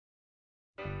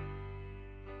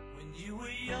You were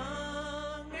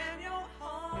young and your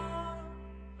heart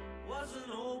was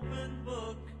an open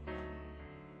book.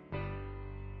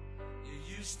 You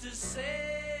used to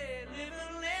say, live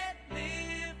and let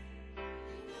live.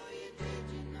 You know you did,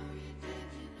 you know you did,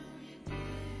 you know you did.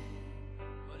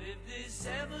 But if this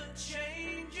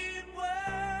ever-changing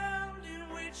world in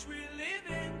which we live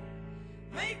in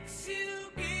makes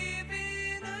you give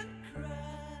in and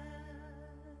cry,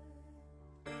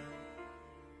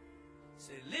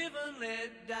 say live and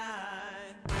let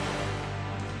die.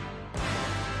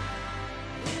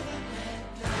 Live and let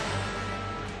die.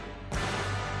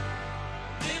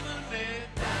 Live and let die.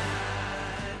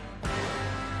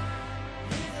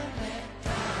 Live and let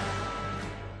die.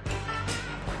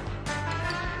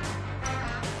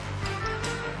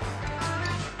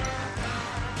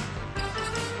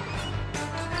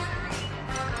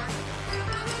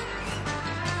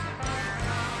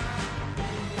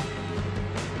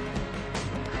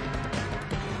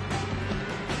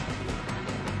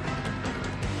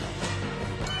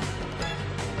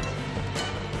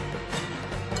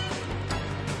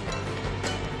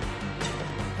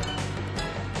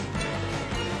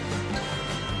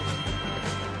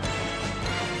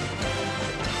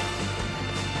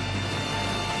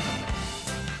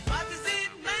 What does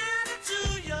it matter to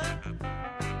you?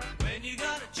 When you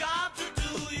got a job to do,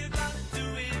 you gotta do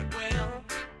it well.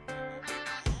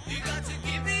 You got to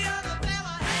give the other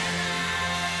fella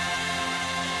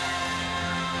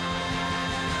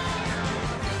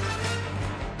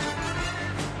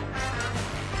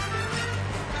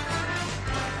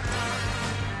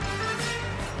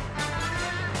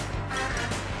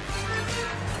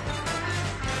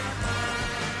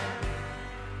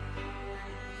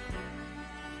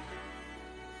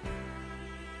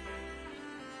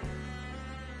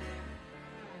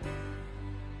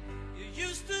You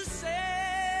used to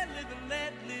say, live and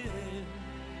let live.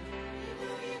 You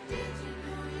know you did, you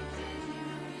know you did, you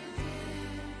know you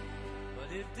did. But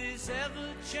if this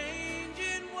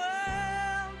ever-changing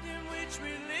world in which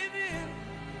we live in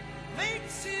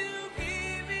makes you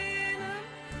give in and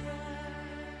cry,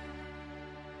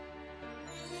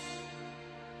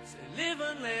 say live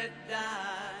and let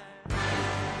die.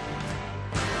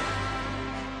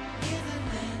 Live and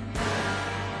let die.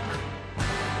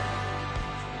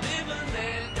 Live and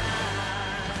let die.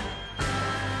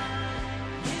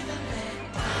 Live and let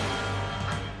die.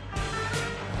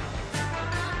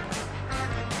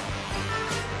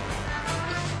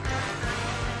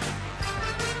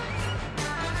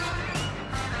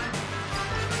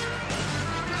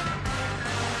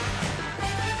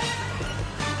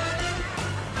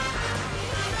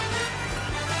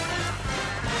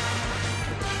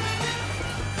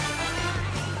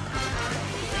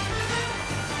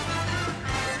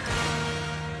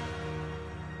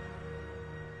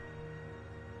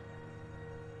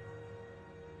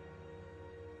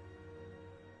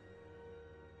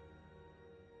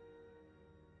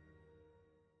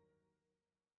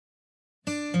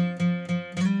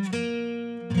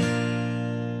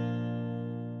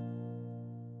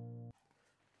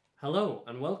 Hello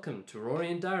and welcome to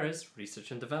Rory and Dara's Research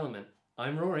and Development.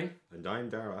 I'm Rory And I'm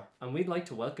Dara. and we'd like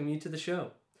to welcome you to the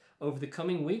show. Over the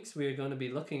coming weeks we are going to be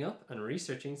looking up and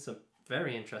researching some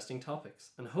very interesting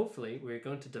topics, and hopefully we are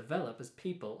going to develop as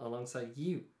people alongside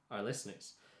you, our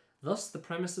listeners. Thus the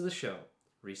premise of the show,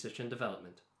 Research and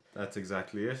Development. That's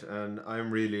exactly it, and I'm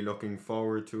really looking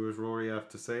forward to it, Rory, I have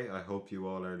to say. I hope you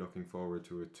all are looking forward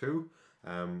to it too.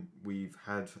 We've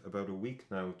had about a week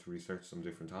now to research some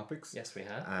different topics. Yes, we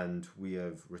have. And we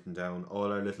have written down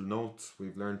all our little notes.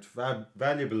 We've learnt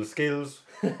valuable skills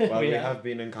while we have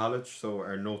been in college, so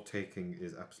our note taking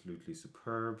is absolutely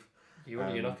superb. You're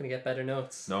not going to get better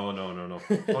notes. No.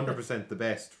 100% the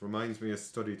best. Reminds me of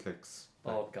Study Clicks.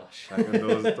 Oh gosh. Back in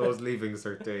those leaving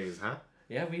cert days, huh?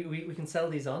 Yeah, we can sell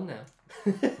these on now.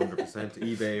 100%.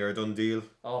 eBay or done deal.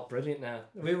 Oh, brilliant now.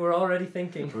 We were already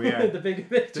thinking We are. the bigger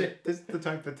picture. This is the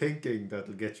type of thinking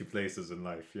that'll get you places in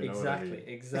life. You know what I mean?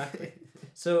 Exactly.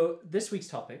 So this week's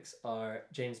topics are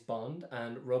James Bond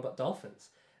and robot dolphins.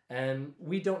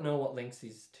 We don't know what links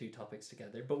these two topics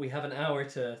together, but we have an hour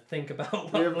to think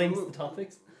about what links the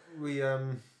topics. We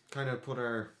kind of put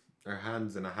our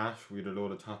hands in a hat. We had a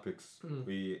load of topics.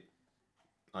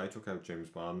 I took out James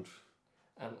Bond.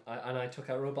 And I took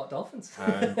out robot dolphins.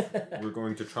 And we're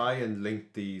going to try and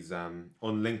link these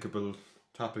unlinkable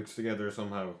topics together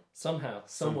somehow. Somehow,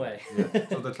 some way. Yeah.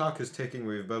 So the clock is ticking.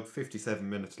 We have about 57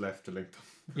 minutes left to link them.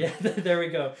 Yeah, there we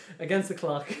go. Against the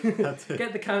clock. That's it.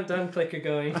 Get the countdown clicker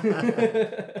going.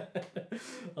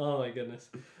 Oh my goodness.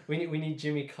 We need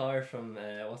Jimmy Carr from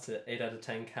what's it, 8 out of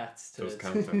 10 Cats to Those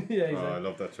countdown. Yeah, Oh, exactly. I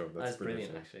love that show. That's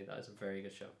Brilliant actually. That is a very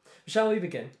good show. Shall we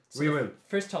begin? We the will.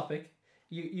 First topic.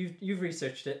 You've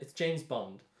researched it. It's James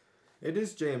Bond. It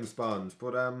is James Bond,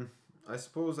 but I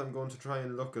suppose I'm going to try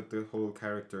and look at the whole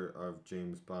character of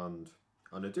James Bond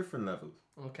on a different level.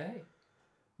 Okay.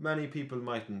 Many people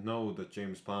mightn't know that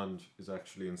James Bond is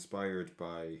actually inspired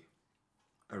by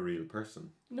a real person.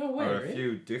 No way. Or a really?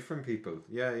 few different people.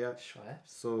 Yeah. Schweppes.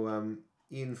 So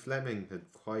Ian Fleming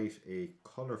had quite a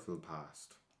colourful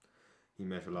past. He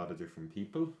met a lot of different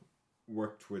people,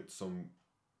 worked with some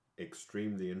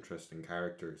extremely interesting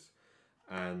characters,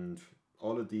 and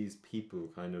all of these people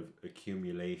kind of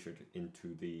accumulated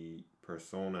into the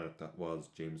persona that was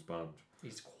James Bond.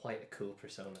 He's quite a cool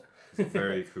persona. It's a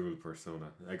very cool persona.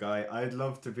 A guy I'd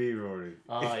love to be, Rory.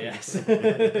 Ah, yes.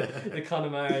 The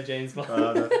Connemara James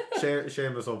Bond.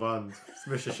 Seamus O'Bond.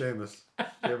 Smisha Seamus.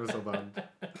 Seamus O'Bond.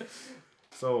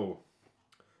 So,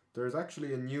 there's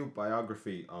actually a new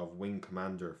biography of Wing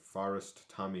Commander Forrest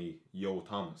Tommy Yo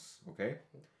Thomas, okay?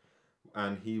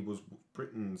 And he was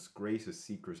Britain's greatest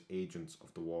secret agents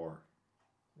of the war.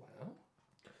 Wow.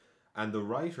 And the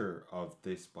writer of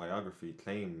this biography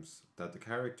claims that the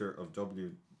character of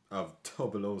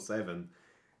 007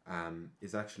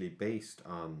 is actually based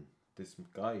on this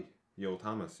guy, Yo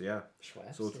Thomas, yeah.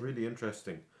 Schweppes, So it's yeah. really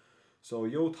interesting. So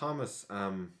Yo Thomas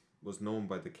was known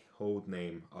by the code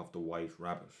name of the White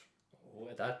Rabbit. Oh,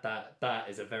 that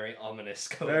is a very ominous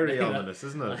code. Very name. ominous,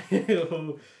 isn't it?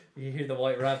 Oh, you hear the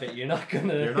White Rabbit, you're not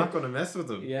gonna. You're not going to mess with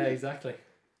him. Yeah, exactly.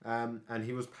 And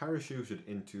he was parachuted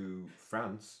into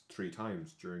France 3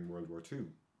 times during World War II.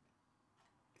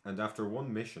 And after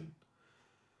one mission,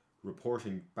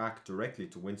 reporting back directly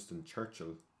to Winston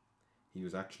Churchill, he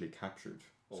was actually captured.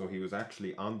 So he was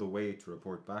actually on the way to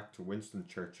report back to Winston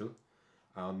Churchill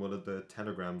on one of the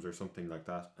telegrams or something like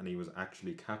that, and he was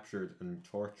actually captured and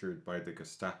tortured by the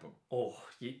Gestapo. Oh,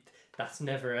 that's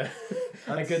never a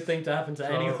That's- good thing to happen to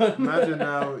So anyone. imagine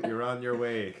now you're on your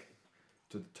way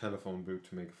to the telephone booth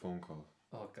to make a phone call,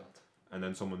 Oh God. and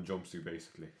then someone jumps you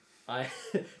basically.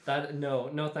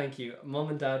 No, thank you. Mum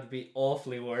and Dad would be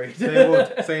awfully worried. They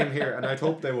would, same here, and I'd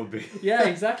hope they would be. Yeah,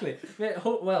 exactly.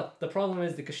 Well, the problem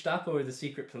is the Gestapo are the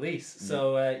secret police,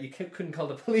 so you couldn't call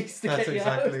the police to That's get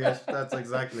exactly you out. it. That's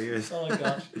exactly it. Oh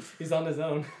gosh, he's on his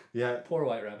own. Yeah. Poor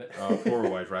White Rabbit. Poor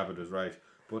White Rabbit is right.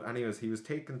 But anyways, he was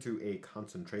taken to a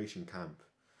concentration camp.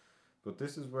 But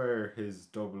this is where his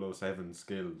 007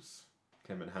 skills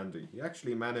came in handy. He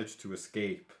actually managed to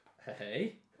escape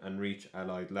Hey. and reach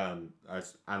Allied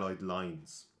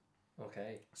lines.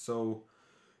 Okay. So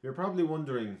you're probably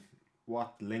wondering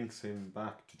what links him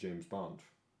back to James Bond.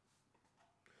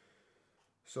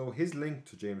 So his link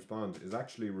to James Bond is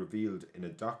actually revealed in a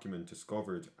document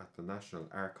discovered at the National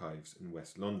Archives in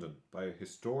West London by a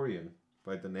historian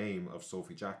by the name of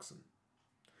Sophie Jackson.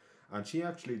 And she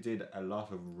actually did a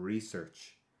lot of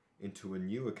research into a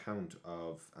new account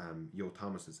of Yo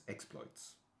Thomas's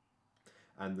exploits.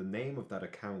 And the name of that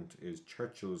account is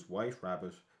Churchill's White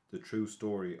Rabbit, the true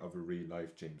story of a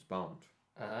real-life James Bond.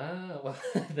 Ah, well,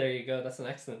 there you go. That's an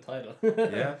excellent title.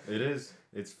 Yeah, it is.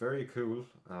 It's very cool.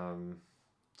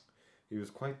 He was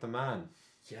quite the man.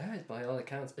 Yeah, by all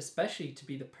accounts, especially to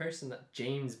be the person that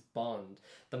James Bond,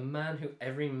 the man who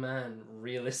every man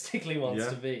realistically wants Yeah.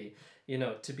 to be,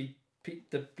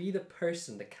 to be the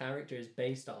person the character is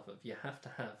based off of, you have to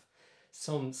have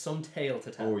some tale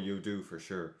to tell. Oh, you do, for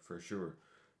sure.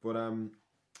 But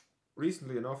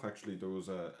recently enough, actually, there was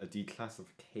a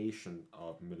declassification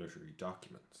of military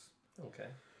documents. Okay.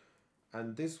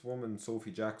 And this woman,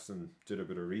 Sophie Jackson, did a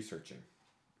bit of researching.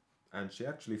 And she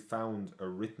actually found a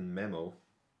written memo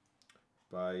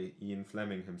by Ian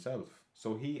Fleming himself.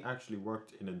 So he actually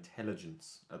worked in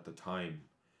intelligence at the time,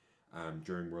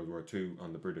 during World War II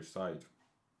on the British side.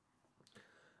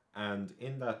 And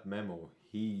in that memo,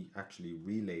 he actually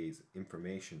relays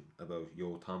information about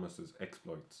Yo Thomas's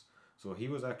exploits. So he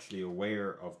was actually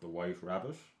aware of the White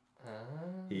Rabbit. Ah.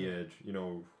 He had,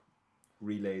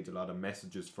 relayed a lot of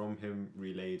messages from him,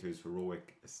 relayed his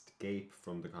heroic escape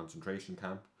from the concentration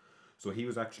camp. So he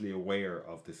was actually aware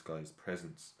of this guy's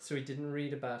presence. So he didn't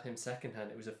read about him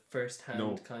secondhand. It was a first-hand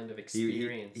No, kind of He,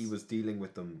 experience. he was dealing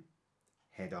with them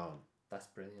head on. That's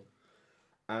brilliant.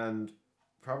 And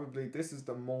probably this is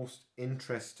the most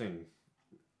interesting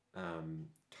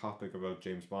topic about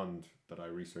James Bond that I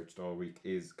researched all week,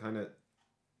 is kind of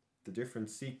the different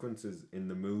sequences in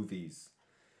the movies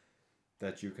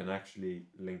that you can actually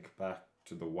link back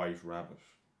to the White Rabbit,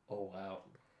 Oh wow.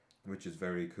 which is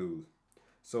very cool.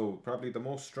 So probably the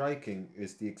most striking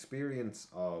is the experience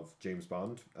of James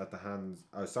Bond at the hands,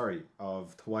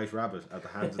 of the White Rabbit at the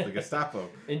hands of the Gestapo.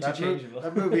 Interchangeable.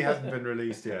 That movie hasn't been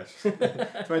released yet.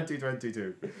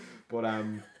 2022. But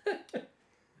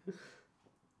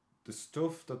the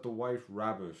stuff that the White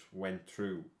Rabbit went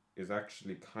through is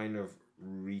actually kind of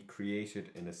recreated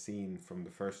in a scene from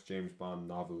the first James Bond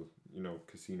novel,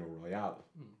 Casino Royale.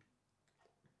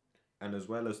 And as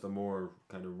well as the more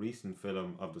kind of recent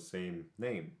film of the same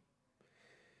name.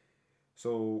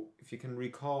 So, if you can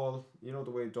recall, the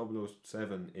way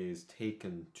 007 is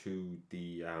taken to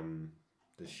the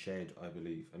shed, I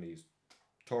believe, and he's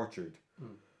tortured.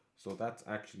 So that's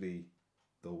actually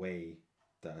the way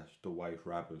that the White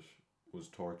Rabbit was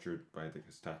tortured by the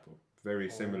Gestapo. Very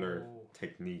similar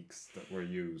techniques that were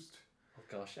used. Oh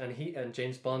gosh, and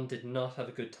James Bond did not have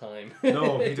a good time.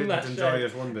 No, he in didn't that enjoy shed.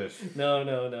 it one bit. No.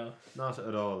 Not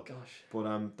at all. Gosh.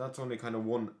 But that's only kind of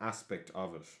one aspect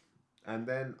of it. And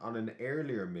then on an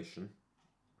earlier mission,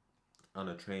 on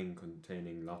a train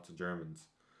containing lots of Germans,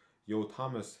 Yo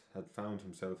Thomas had found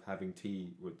himself having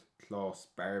tea with Klaus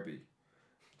Barbie,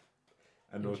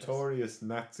 a notorious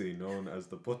Nazi known as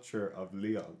the Butcher of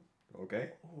Leon. Okay?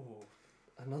 Oh,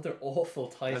 another awful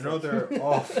title. Another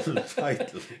awful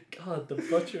title. God, the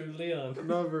Butcher of Leon.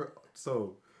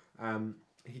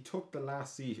 He took the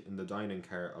last seat in the dining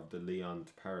car of the Lyon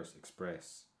to Paris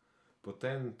Express. But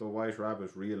then the White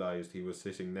Rabbit realised he was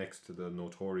sitting next to the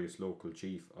notorious local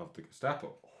chief of the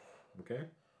Gestapo. Okay?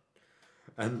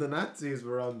 And the Nazis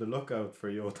were on the lookout for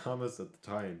Yo Thomas at the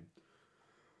time.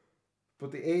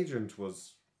 But the agent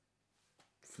was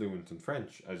fluent in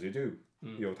French, as you do.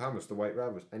 Yo Thomas, the White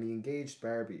Rabbit. And he engaged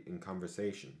Barbie in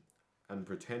conversation and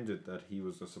pretended that he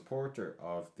was a supporter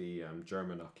of the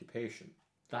German occupation.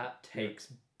 That takes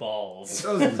balls.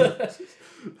 Doesn't it?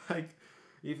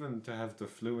 Even to have the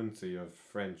fluency of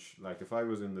French, if I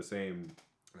was in the same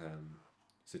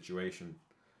situation,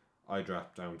 I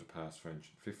dropped down to pass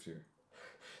French in 5th year.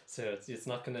 So it's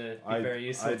not going to be very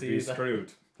useful to you. I'd be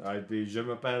screwed. I'd be Je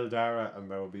m'appelle Dara, and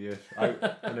that would be it.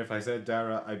 And if I said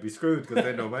Dara, I'd be screwed because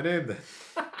they know my name then.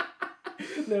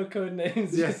 No code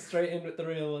names, just straight in with the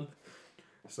real one.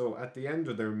 So at the end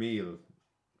of their meal,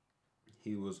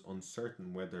 he was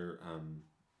uncertain whether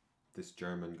this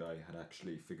German guy had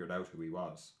actually figured out who he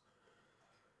was.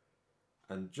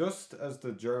 And just as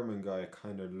the German guy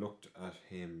kind of looked at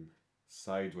him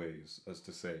sideways, as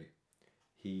to say,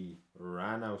 he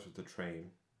ran out of the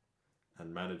train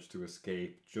and managed to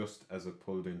escape just as it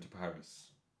pulled into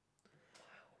Paris.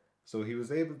 So he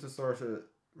was able to sort of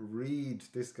read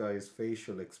this guy's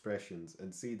facial expressions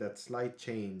and see that slight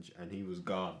change, and he was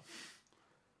gone.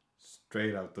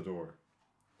 Straight out the door.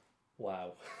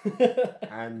 Wow.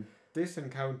 And this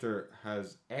encounter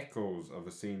has echoes of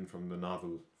a scene from the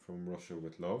novel From Russia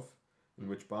with Love, in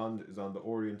which Bond is on the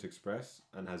Orient Express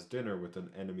and has dinner with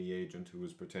an enemy agent who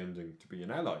is pretending to be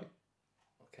an ally.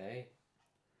 Okay.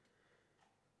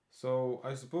 So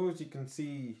I suppose you can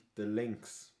see the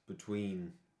links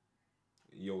between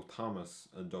Yo Thomas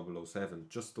and 007,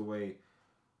 just the way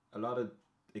a lot of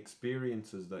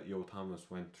experiences that Yo Thomas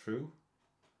went through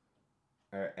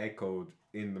are echoed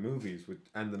in the movies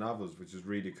and the novels, which is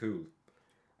really cool.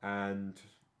 And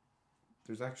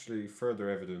there's actually further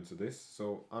evidence of this.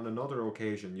 So on another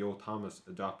occasion, Yo Thomas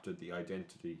adopted the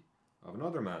identity of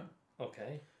another man.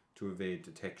 Okay. To evade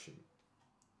detection.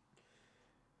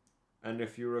 And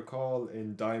if you recall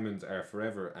in Diamonds Are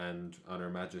Forever and on Her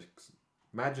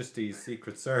Majesty's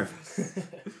Secret Service,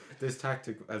 this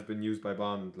tactic has been used by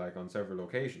Bond on several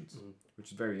occasions,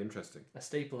 which is very interesting. A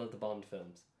staple of the Bond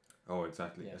films. Oh,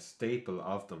 exactly. Yeah. A staple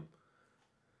of them.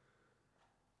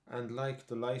 And like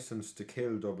the License to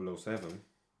Kill 007,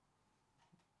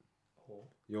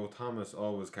 Yo Thomas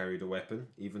always carried a weapon,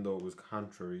 even though it was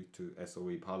contrary to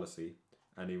SOE policy,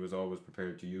 and he was always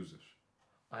prepared to use it.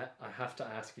 I have to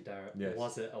ask you, Dara, Yes.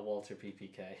 Was it a Walter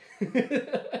PPK?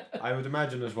 I would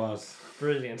imagine it was.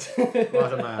 Brilliant.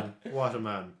 What a man. What a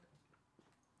man.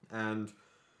 And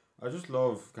I just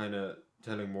love kind of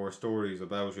telling more stories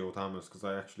about Yo Thomas, because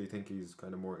I actually think he's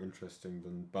kind of more interesting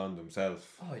than Bond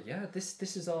himself. Oh yeah, this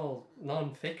is all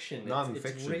non-fiction.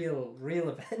 Non-fiction. It's real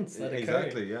events that occur.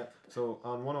 Exactly, yeah. So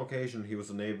on one occasion he was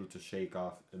unable to shake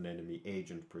off an enemy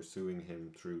agent pursuing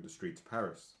him through the streets of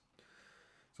Paris.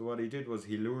 So what he did was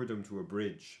he lured him to a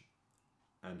bridge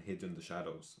and hid in the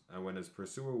shadows. And when his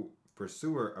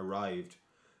pursuer arrived,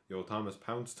 Yo Thomas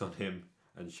pounced on him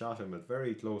and shot him at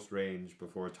very close range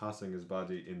before tossing his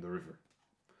body in the river.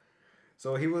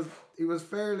 So he was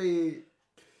fairly...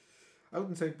 I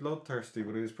wouldn't say bloodthirsty,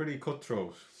 but he was pretty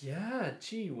cutthroat. Yeah,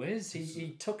 gee whiz.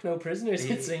 He took no prisoners,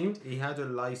 it seemed. He had a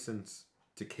license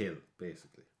to kill,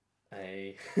 basically.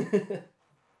 Hey.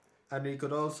 And he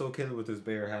could also kill with his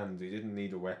bare hands. He didn't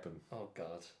need a weapon. Oh,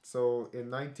 God. So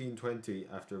in 1920,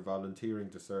 after volunteering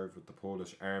to serve with the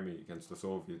Polish army against the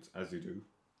Soviets, as you do,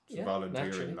 it's Yeah,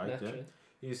 volunteering, naturally.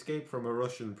 he escaped from a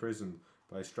Russian prison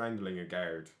by strangling a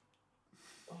guard.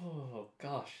 Oh,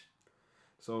 gosh.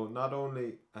 So not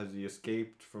only has he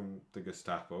escaped from the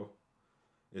Gestapo,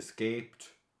 escaped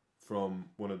from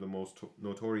one of the most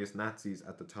notorious Nazis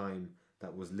at the time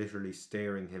that was literally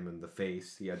staring him in the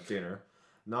face. He had dinner.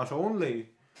 Not only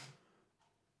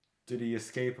did he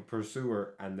escape a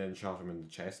pursuer and then shot him in the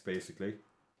chest, basically,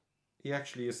 he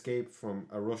actually escaped from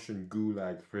a Russian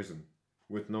gulag prison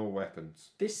with no weapons.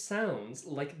 This sounds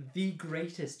like the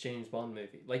greatest James Bond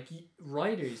movie. Like,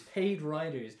 paid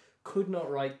writers, could not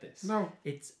write this. No.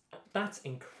 That's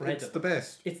incredible. It's the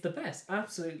best. It's the best,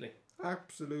 absolutely.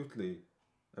 Absolutely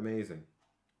amazing.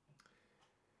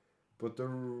 But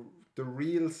the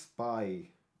real spy,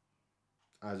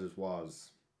 as it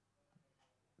was,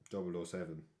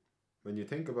 007, when you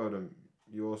think about him,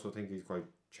 you also think he's quite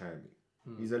charming.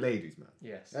 He's a ladies' man.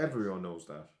 Yes. Everyone knows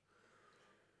that.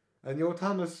 And Yo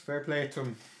Thomas, fair play to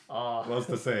him, Ah. was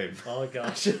the same. Oh,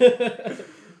 gosh.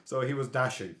 So he was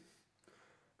dashing.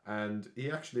 And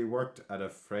he actually worked at a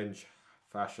French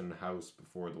fashion house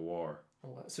before the war. Oh,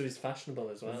 wow. So he's fashionable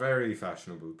as well. Very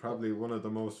fashionable. Probably one of the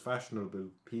most fashionable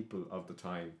people of the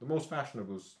time. The most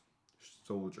fashionable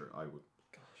soldier, I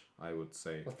would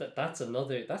say. Well,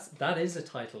 that is a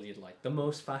title you'd like. The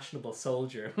most fashionable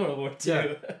soldier in World War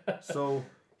II. Yeah. So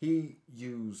he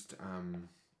used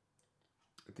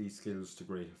these skills to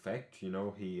great effect. You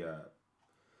know,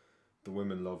 the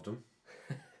women loved him.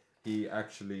 He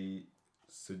actually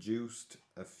seduced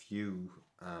a few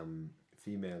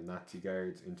female Nazi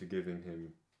guards into giving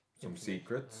him some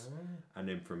secrets and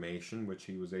information, which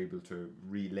he was able to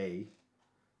relay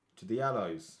to the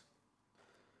Allies.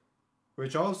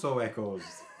 Which also echoes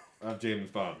of James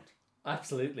Bond.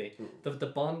 Absolutely. The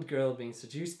Bond girl being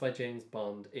seduced by James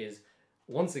Bond is,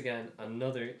 once again,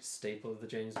 another staple of the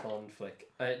James Bond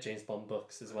James Bond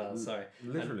books as well, sorry.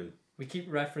 Literally. And we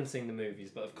keep referencing the movies,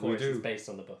 but of course it's based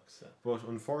on the books. So. But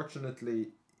unfortunately,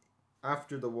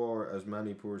 after the war, as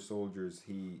many poor soldiers,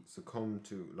 he succumbed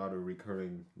to a lot of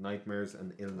recurring nightmares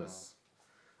and illness.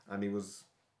 And he was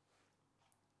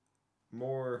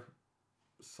more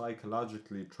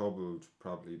psychologically troubled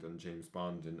probably than James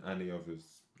Bond in any of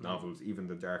his novels, even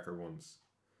the darker ones.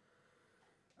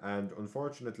 And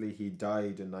unfortunately, he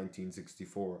died in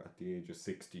 1964 at the age of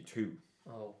 62.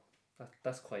 Oh,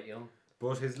 that's quite young.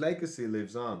 But his legacy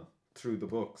lives on through the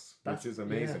books, which is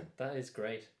amazing. Yeah, that is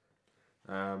great.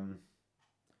 And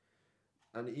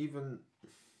even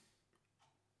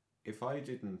if I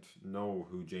didn't know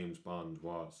who James Bond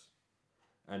was,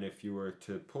 and if you were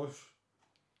to put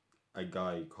a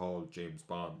guy called James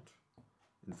Bond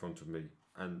in front of me,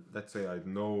 and let's say I had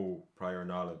no prior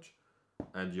knowledge,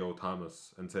 and Yo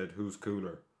Thomas, and said, who's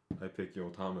cooler? I pick Yo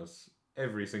Thomas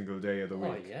every single day of the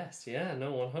week. Oh, yes, yeah,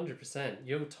 no, 100%.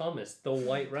 Yo Thomas, the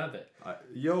White Rabbit.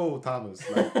 Yo Thomas,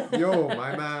 like, yo,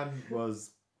 my man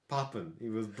was popping. He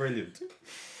was brilliant.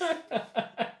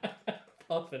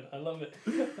 Poppin', I love it.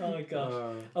 Oh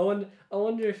gosh, I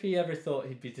wonder if he ever thought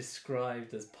he'd be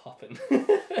described as poppin'.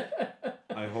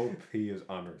 I hope he is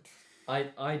honoured.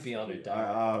 I'd be honoured,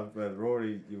 Darren. Well,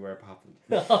 Rory, you were popping.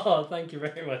 Oh, thank you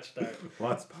very much, Darren.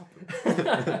 What's popping?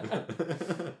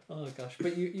 Oh gosh,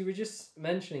 but you were just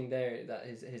mentioning there that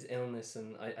his illness,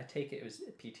 and I take it was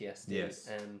PTSD. Yes.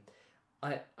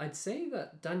 I'd say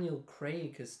that Daniel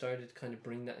Craig has started to kind of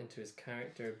bring that into his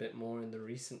character a bit more in the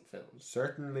recent films.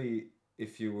 Certainly,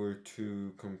 if you were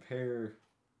to compare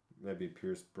maybe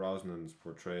Pierce Brosnan's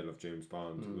portrayal of James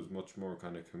Bond, it was much more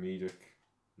kind of comedic,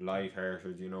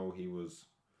 light-hearted, you know, he was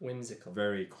Whimsical.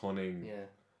 very cunning,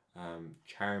 Yeah.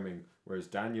 charming, whereas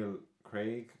Daniel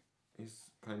Craig,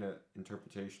 his kind of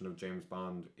interpretation of James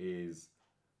Bond is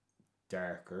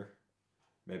darker,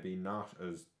 maybe not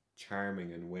as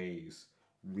charming in ways,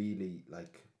 really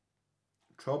like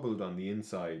troubled on the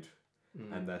inside,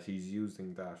 and that he's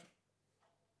using that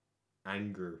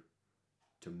anger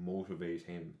to motivate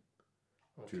him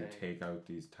to take out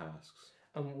these tasks.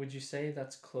 Would you say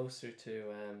that's closer to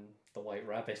the White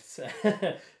Rabbit's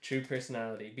true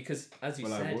personality? Because, as you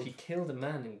said, he killed a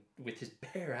man with his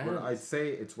bare hands. Well, I'd say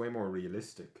it's way more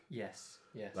realistic. Yes.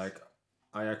 Like,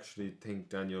 I actually think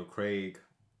Daniel Craig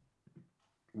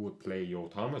would play Yo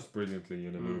Thomas brilliantly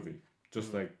in a movie.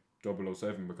 Just like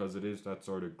 007, because it is that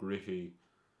sort of gritty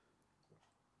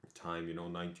time, you know,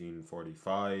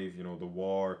 1945, you know, the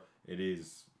war. it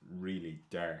is really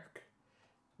dark.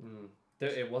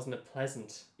 It wasn't a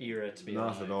pleasant era to be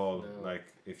Not alive. at all. No. Like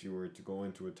if you were to go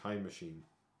into a time machine,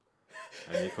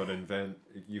 and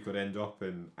you could end up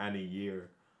in any year,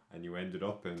 and you ended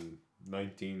up in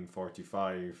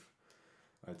 1945.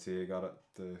 I'd say you got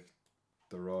the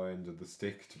raw end of the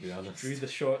stick, to be honest. Drew the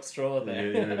short straw there.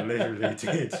 You literally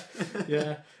did.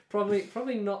 Yeah,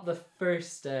 probably not the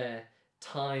first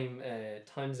time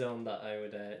zone that I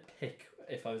would pick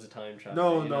if I was a time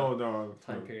traveler. No.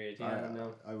 Time period. Yeah,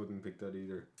 no. I wouldn't pick that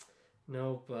either.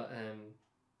 No, but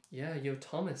yeah,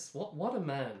 Thomas, what a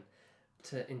man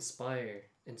to inspire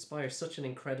such an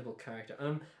incredible character.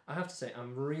 I have to say,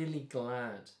 I'm really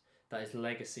glad that his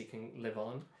legacy can live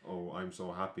on. Oh, I'm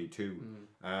so happy too.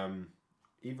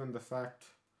 Even the fact,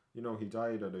 he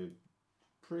died at a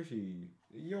pretty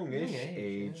youngish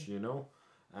age,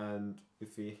 and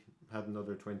if he had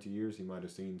another 20 years, he might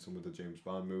have seen some of the James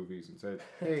Bond movies and said,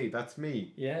 "Hey, that's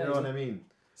me." Yeah, you know what I mean.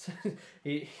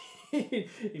 He'd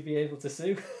be able to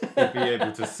sue. He'd be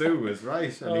able to sue, is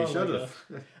right, and he should have.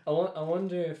 I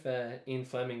wonder if Ian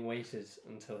Fleming waited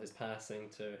until his passing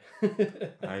to.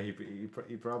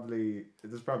 He probably,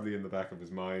 it is probably in the back of his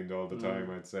mind all the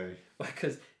time, I'd say.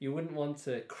 Because you wouldn't want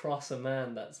to cross a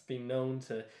man that's been known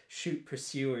to shoot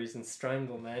pursuers and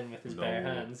strangle men with his bare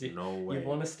hands. No way. You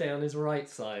want to stay on his right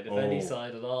side, if any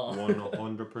side at all.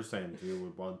 100%. You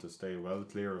would want to stay well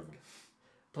clear of him.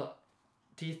 But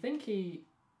do you think he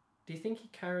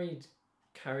carried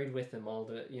with him all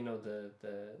the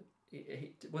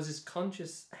was his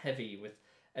conscience heavy with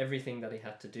everything that he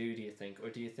had to do, do you think, or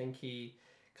do you think he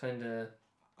kind of?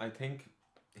 I think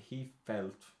he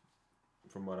felt,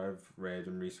 from what I've read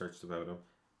and researched about him,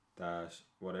 that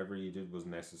whatever he did was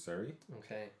necessary.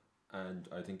 Okay. And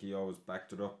I think he always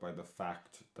backed it up by the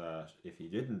fact that if he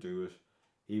didn't do it,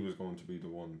 he was going to be the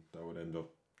one that would end up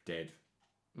dead.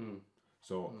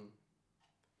 So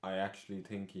I actually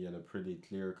think he had a pretty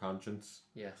clear conscience.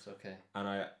 Yes, okay. And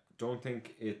I don't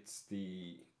think it's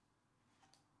the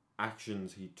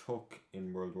actions he took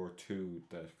in World War II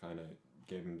that kind of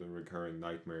gave him the recurring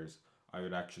nightmares. I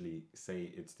would actually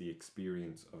say it's the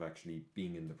experience of actually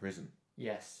being in the prison.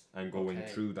 Yes. And going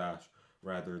through that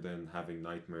rather than having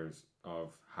nightmares of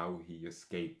how he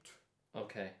escaped.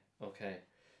 Okay.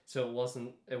 So it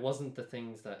wasn't the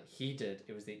things that he did,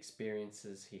 it was the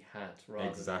experiences he had rather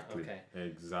Exactly. than,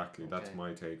 Exactly. Okay. That's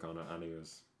my take on it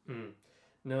anyways.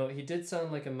 No, he did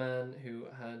sound like a man who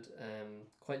had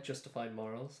quite justified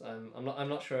morals. I'm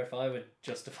not sure if I would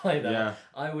justify that. Yeah.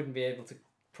 I wouldn't be able to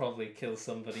probably kill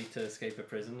somebody to escape a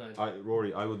prison.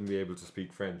 Rory, I wouldn't be able to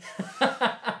speak French.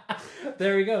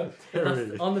 There we go. Really?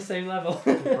 That's on the same level.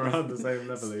 We're on the same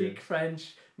level here. Speak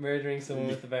French, murdering someone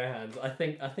with the bare hands. I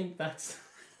think that's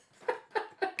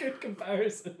a good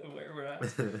comparison of where we're at.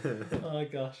 Oh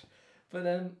gosh.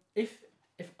 But if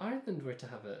Ireland were to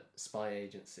have a spy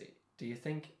agency, do you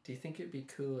think it'd be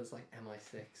cool as like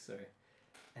MI6 or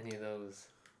any of those?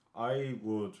 I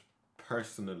would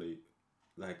personally,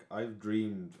 I've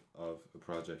dreamed of a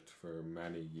project for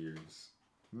many years.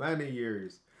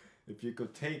 If you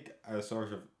could take a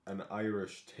sort of an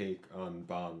Irish take on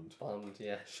Bond. Bond,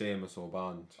 yeah. Seamus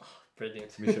O'Bond. Oh,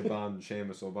 brilliant. Misha Bond,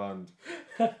 Seamus O'Bond.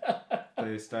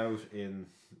 Based out in,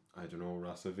 I don't know,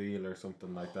 Rossaville or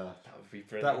something like that. That would be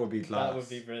brilliant. That would be class. That would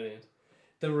be brilliant.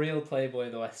 The real playboy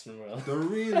of the Western world. The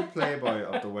real playboy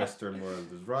of the Western world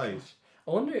is right.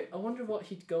 I wonder what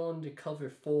he'd go undercover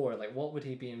for. Like, what would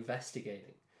he be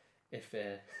investigating if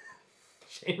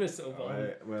Seamus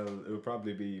O'Bond? Well, it would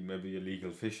probably be maybe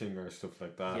illegal fishing or stuff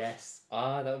like that. Yes.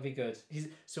 That would be good.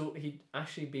 So he'd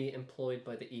actually be employed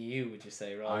by the EU, would you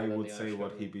say? Rather I than would the say Irish what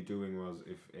government? he'd be doing was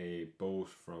if a boat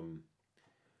from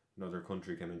another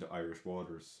country came into Irish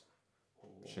waters,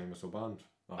 Seamus O'Bond,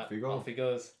 off he goes. Off he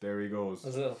goes. There he goes.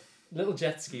 As a little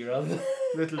jet ski, rather than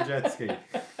Little jet ski.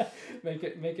 make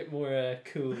it more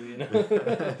cool, you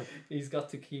know. He's got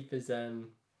to keep his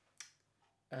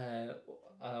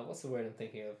what's the word I'm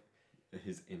thinking of?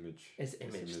 His image. His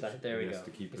image. There we He go. has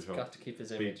to keep He's it up. got to keep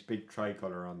his image. Big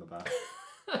tricolour on the back.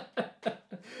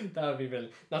 That would be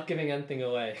brilliant. Not giving anything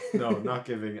away. No, not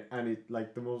giving any,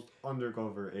 the most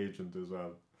undercover agent as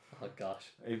well. Oh gosh.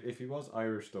 If he was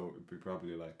Irish though, it'd be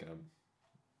probably like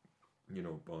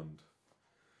Bond.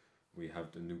 We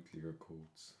have the nuclear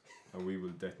codes, and we will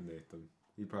detonate them.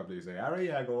 He'd probably say,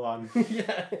 "Aria, go on."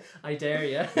 Yeah, I dare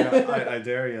you. Yeah, I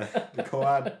dare you. Go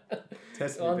on.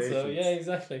 Test me patience. So yeah,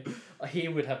 exactly. He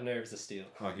would have nerves of steel.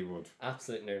 Oh, he would.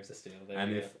 Absolute nerves of steel. There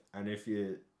And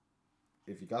you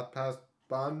if you got past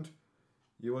Bond,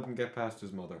 you wouldn't get past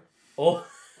his mother. go. Oh.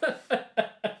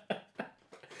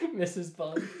 Mrs.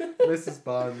 Bond. Mrs.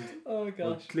 Bond Oh will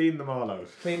gosh. clean them all out.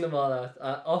 Clean them all out.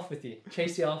 Off with you.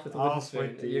 Chase you off with a wooden Off spoon.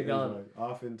 with the You're gone.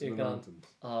 off into You're the gone. mountains.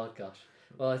 Oh gosh.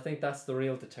 Well, I think that's the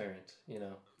real deterrent. You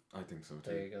know, I think so too.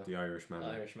 There you go. The Irish mammy.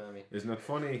 Irish mammy. Isn't it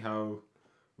funny how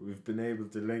we've been able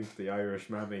to link the Irish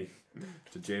mammy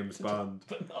to James Bond?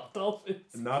 But not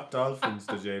dolphins. Not dolphins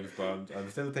to James Bond. I'm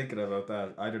still thinking about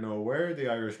that. I don't know where the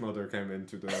Irish mother came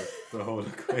into the whole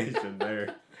equation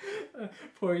there.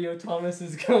 Poor Yo Thomas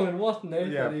is going, what on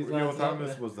earth Yeah, are these Neil lads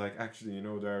Thomas up was like, actually, you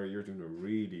know, Dara, you're doing a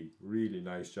really, really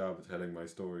nice job of telling my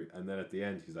story. And then at the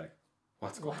end, he's like,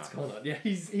 what's with? going What's on? going on? Yeah,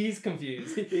 he's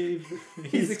confused. He's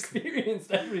He's experienced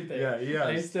everything. Yeah, he And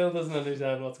he has. still doesn't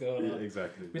understand what's going Yeah, on.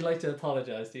 exactly. We'd like to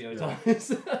apologise to Yo Yeah.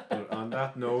 Thomas. But on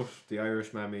that note, the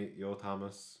Irish mammy, Yo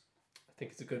Thomas. I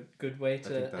think it's a good way think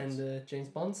to that's- end the James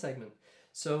Bond segment.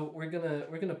 So we're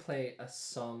gonna play a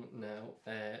song now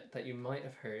that you might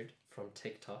have heard from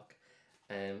TikTok.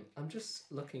 I'm just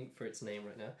looking for its name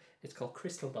right now. It's called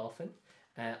Crystal Dolphin.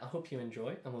 I hope you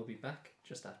enjoy, and we'll be back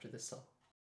just after this song.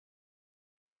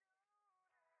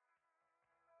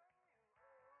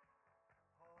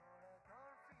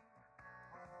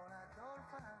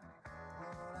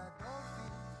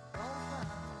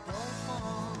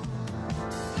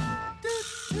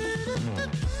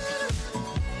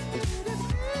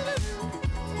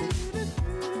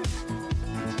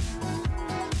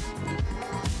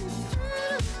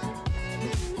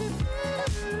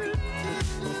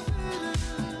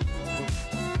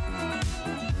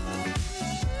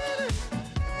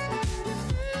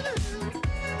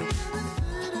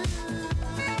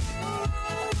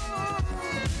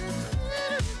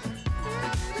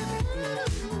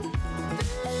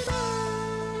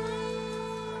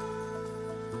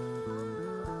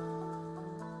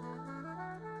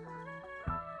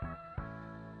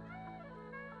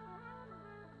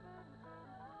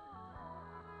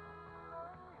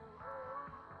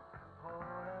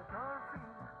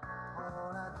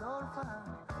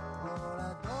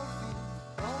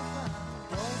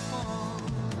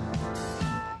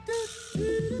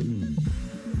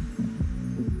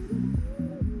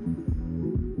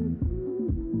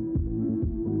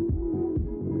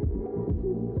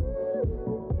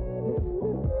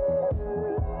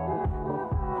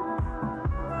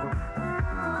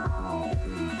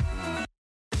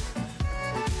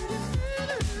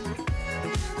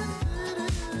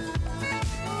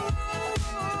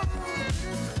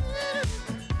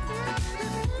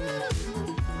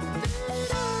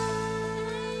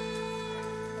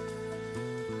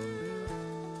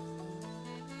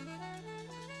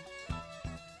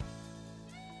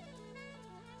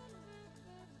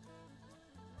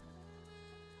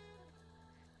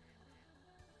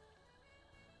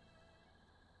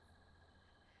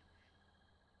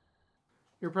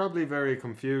 You're probably very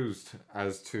confused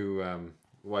as to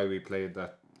why we played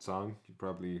that song. You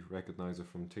probably recognize it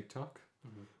from TikTok.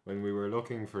 Mhm. When we were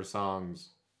looking for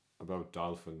songs about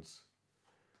dolphins,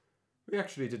 we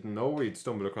actually didn't know we'd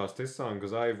stumble across this song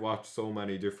because I've watched so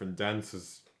many different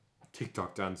dances,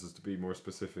 TikTok dances to be more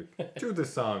specific, to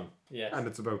this song, Yes. and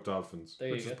it's about dolphins, There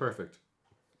you which is go. perfect.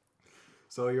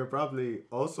 So you're probably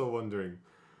also wondering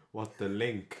what the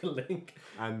link Link.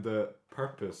 and the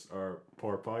purpose or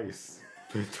purpose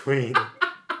between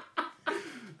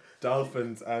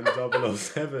dolphins and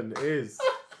 007 is.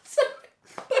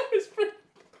 That was pretty.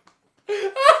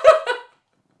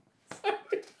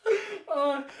 Sorry.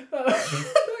 Oh,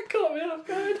 that caught me off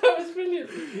guard. That was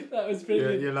brilliant. That was Yeah,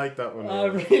 brilliant. you like that one. I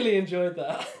Laura. really enjoyed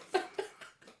that.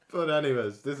 But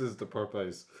anyways, this is the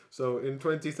purpose. So in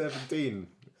 2017,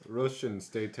 Russian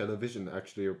state television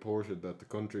actually reported that the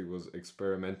country was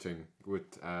experimenting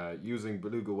with using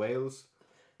beluga whales,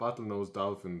 bottlenose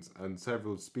dolphins, and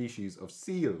several species of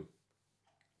seal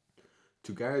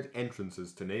to guard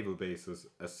entrances to naval bases,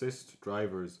 assist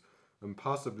drivers, and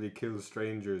possibly kill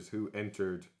strangers who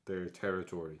entered their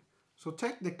territory. So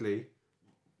technically,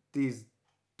 these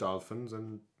dolphins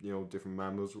and different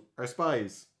mammals are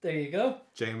spies. There you go.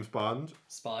 James Bond,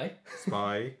 Spy.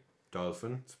 spy,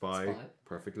 dolphin, spy, Spy.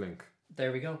 perfect link.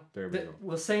 There we go. There we go.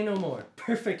 We'll say no more.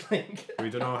 Perfect link. We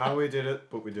don't know how we did it,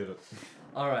 but we did it.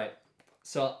 All right.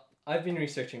 So I've been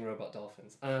researching robot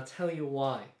dolphins, and I'll tell you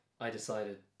why I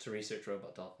decided to research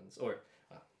robot dolphins, or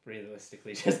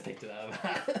realistically, just picked it out of a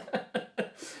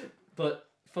hat. But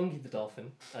Funky the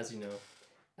Dolphin, as you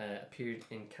know, appeared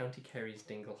in County Kerry's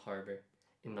Dingle Harbour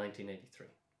in 1983.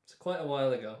 So quite a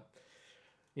while ago.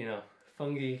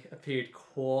 Fungi appeared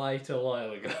quite a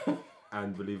while ago.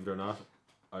 And believe it or not,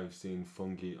 I've seen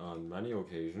Funky on many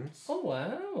occasions. Oh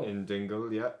wow! In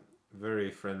Dingle, yeah.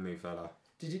 Very friendly fella.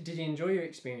 Did you enjoy your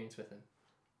experience with him?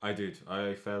 I did.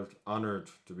 I felt honoured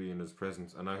to be in his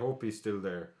presence, and I hope he's still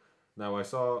there. Now, I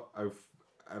saw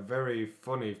a very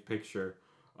funny picture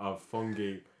of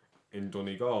Fungi in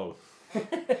Donegal,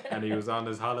 and he was on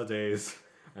his holidays,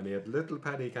 and he had little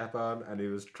paddy cap on, and he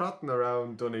was trotting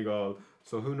around Donegal.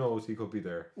 So who knows? He could be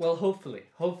there. Well, hopefully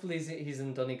he's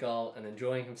in Donegal and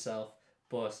enjoying himself.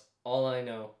 But all I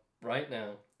know right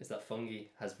now is that Fungi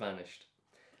has vanished.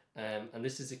 And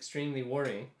this is extremely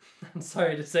worrying. I'm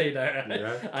sorry to say that.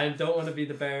 Yeah. I don't want to be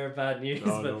the bearer of bad news,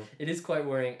 No, but no. it is quite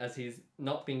worrying as he's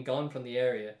not been gone from the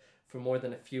area for more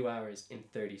than a few hours in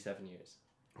 37 years.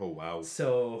 Oh wow.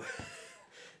 So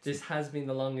this has been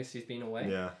the longest he's been away.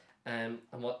 Yeah. And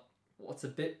what's a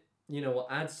bit, what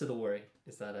adds to the worry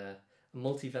is that a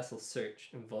multi-vessel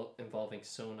search involving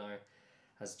sonar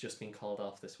has just been called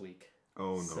off this week.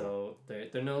 Oh no. So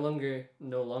they're no longer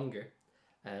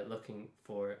looking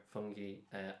for Fungi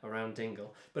around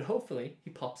Dingle, but hopefully he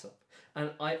pops up,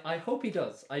 and I hope he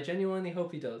does. I genuinely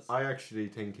hope he does. I actually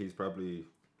think he's probably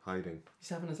hiding. He's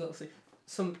having his little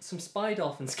some spy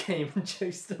dolphins came and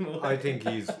chased him away. I think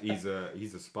he's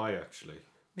a spy actually.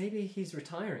 Maybe he's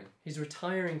retiring. He's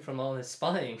retiring from all his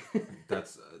spying.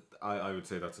 That's I would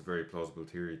say that's a very plausible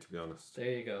theory, to be honest.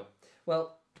 There you go.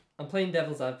 Well, I'm playing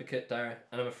devil's advocate, Dara,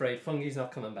 and I'm afraid Fungi's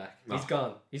not coming back. He's Ah.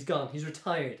 gone. He's gone. He's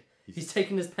retired. He's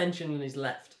taken his pension and he's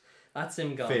left. That's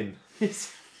him gone. Finn.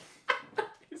 He's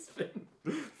Finn.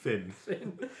 Finn.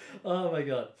 Finn. Oh my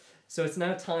god. So it's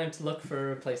now time to look for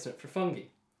a replacement for Fungi.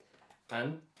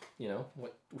 And,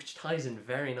 which ties in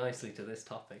very nicely to this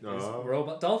topic, is Oh.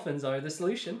 robot dolphins are the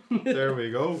solution. There we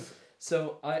go.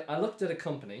 So I looked at a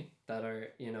company that are,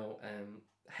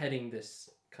 heading this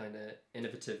kind of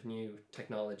innovative new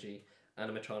technology,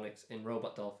 animatronics in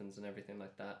robot dolphins and everything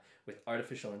like that, with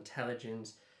artificial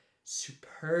intelligence,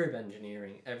 superb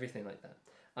engineering, everything like that.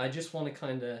 I just want to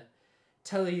kind of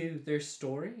tell you their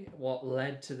story, what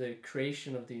led to the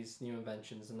creation of these new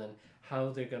inventions, and then how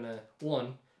they're going to,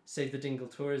 one, save the Dingle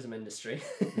tourism industry.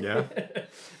 Yeah.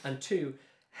 And two,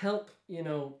 help,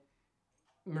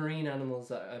 marine animals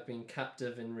that have been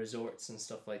captive in resorts and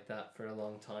stuff like that for a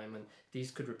long time, and these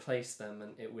could replace them,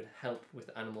 and it would help with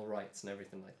animal rights and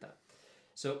everything like that.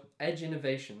 So Edge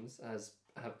Innovations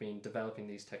have been developing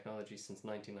these technologies since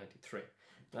 1993.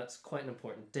 That's quite an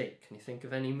important date. Can you think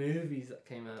of any movies that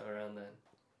came out around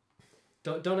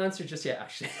then? Don't answer just yet,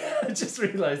 actually. I just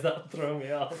realised that'll throw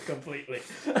me off completely.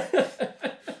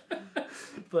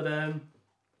 But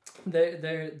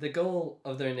the goal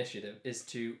of their initiative is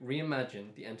to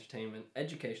reimagine the entertainment,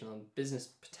 educational, and business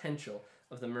potential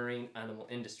of the marine animal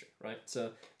industry, right?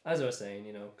 So, as I was saying,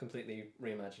 completely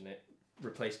reimagine it,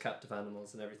 replace captive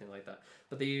animals and everything like that.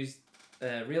 But they use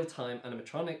real-time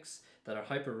animatronics that are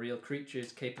hyper-real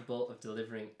creatures capable of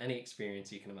delivering any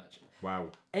experience you can imagine. Wow.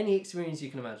 Any experience you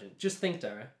can imagine. Just think,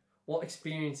 Dara, what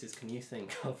experiences can you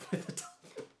think of with a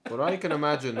dolphin? What I can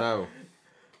imagine now.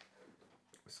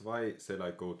 So if I say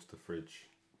go to the fridge,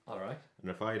 Alright. and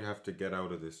if I'd have to get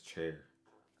out of this chair,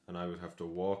 and I would have to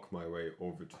walk my way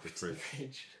over to the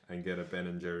fridge and get a Ben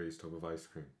and Jerry's tub of ice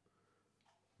cream,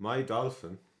 my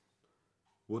dolphin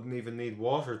wouldn't even need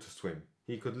water to swim.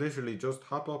 He could literally just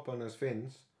hop up on his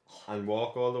fins and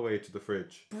walk all the way to the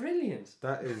fridge. Brilliant.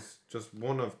 That is just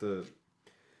one of the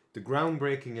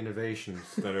groundbreaking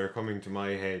innovations that are coming to my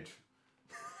head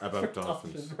about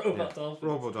dolphins. Robot dolphins.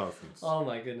 Robo dolphins. Oh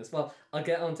my goodness. Well, I'll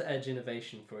get onto Edge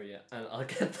Innovation for you, and I'll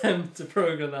get them to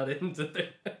program that into their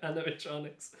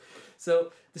animatronics.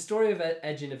 So the story of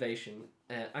Edge Innovation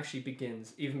actually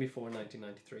begins even before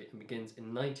 1993 and begins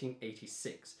in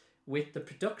 1986 with the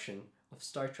production of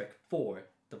Star Trek IV: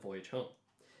 The Voyage Home.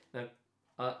 Now,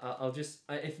 I'll just,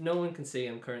 if no one can see,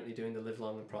 I'm currently doing the Live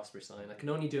Long and Prosper sign. I can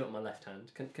only do it on my left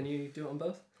hand. Can you do it on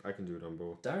both? I can do it on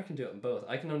both. Dara can do it on both.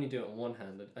 I can only do it on one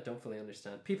hand. I don't fully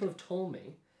understand. People have told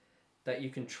me that you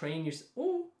can train your...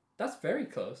 Oh, that's very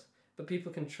close. But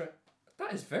people can train...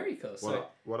 That is very close.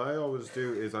 Well, what I always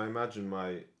do is I imagine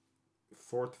my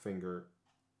fourth finger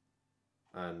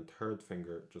and third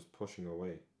finger just pushing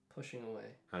away. Pushing away.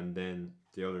 And then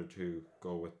the other two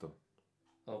go with them.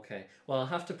 Okay. Well, I'll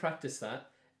have to practice that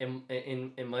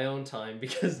in my own time,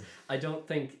 because I don't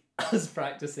think us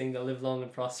practicing the Live Long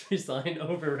and Prosper sign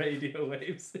over radio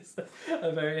waves is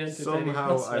a very entertaining Somehow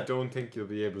prospect. I don't think you'll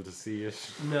be able to see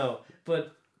it. No,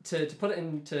 but to put it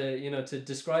into, to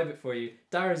describe it for you,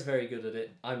 Dara's very good at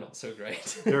it. I'm not so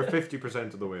great. You're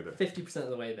 50% of the way there. 50% of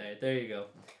the way there. There you go.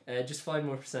 Just 5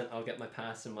 more %, I'll get my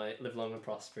pass in my Live Long and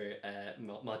Prosper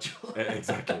module.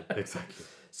 Exactly.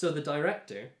 So the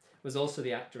director was also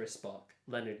the actor as Spock,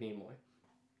 Leonard Nimoy.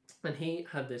 And he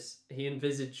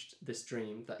envisaged this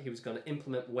dream that he was going to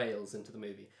implement whales into the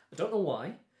movie. I don't know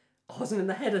why. wasn't in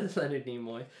the head of Leonard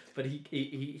Nimoy, but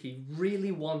he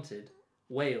really wanted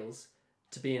whales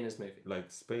to be in his movie.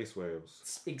 Like space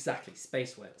whales. Exactly,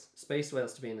 space whales. Space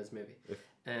whales to be in his movie. If-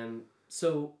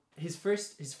 So his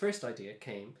first idea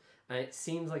came, and it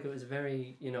seems like it was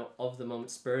very, of the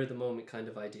moment, spur of the moment kind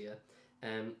of idea,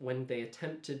 when they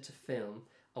attempted to film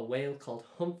a whale called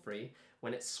Humphrey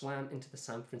when it swam into the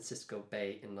San Francisco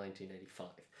Bay in 1985.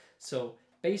 So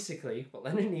basically, what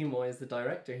Leonard Nimoy is the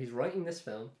director, he's writing this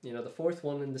film, the fourth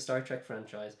one in the Star Trek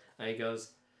franchise, and he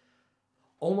goes,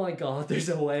 "Oh my god, there's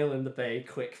a whale in the bay,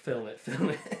 quick, film it.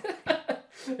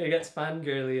 He gets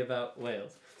fangirly about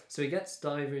whales. So he gets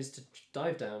divers to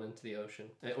dive down into the ocean,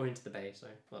 or into the bay,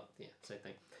 sorry. Well, yeah, same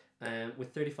thing.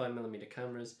 With 35mm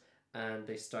cameras, and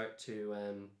they start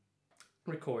to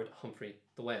record Humphrey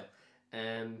the whale.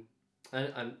 And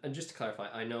just to clarify,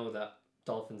 I know that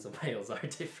dolphins and whales are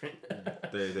different.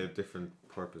 They have different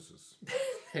purposes.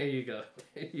 There you go.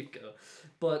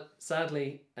 But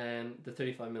sadly, the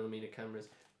 35mm cameras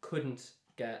couldn't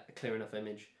get a clear enough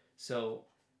image, so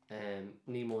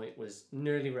Nimoy was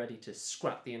nearly ready to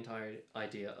scrap the entire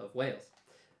idea of whales.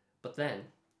 But then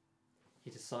he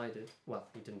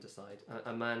didn't decide.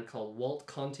 A man called Walt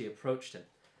Conti approached him.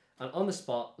 And on the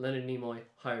spot, Leonard Nimoy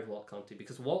hired Walt Conti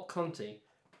because Walt Conti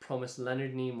promised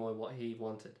Leonard Nimoy what he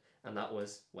wanted, and that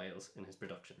was whales in his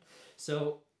production.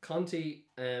 So Conti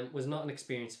was not an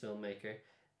experienced filmmaker,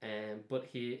 but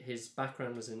his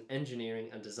background was in engineering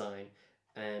and design,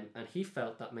 and he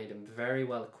felt that made him very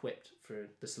well equipped for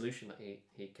the solution that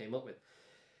he came up with.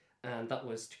 And that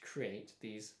was to create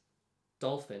these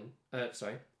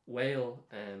whale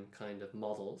kind of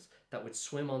models that would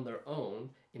swim on their own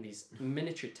in these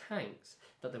miniature tanks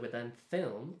that they would then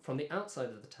film from the outside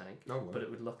of the tank, Oh, wow. but it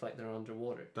would look like they're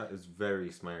underwater. That is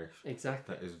very smart.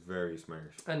 Exactly. That is very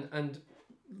smart. And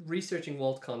researching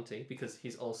Walt Conti, because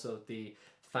he's also the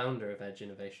founder of Edge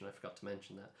Innovation, I forgot to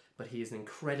mention that, but he is an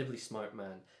incredibly smart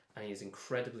man, and he is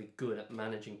incredibly good at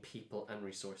managing people and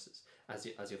resources, as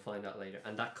you'll find out later,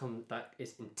 and that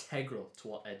is integral to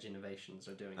what Edge Innovations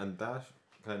are doing. And that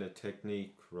kind of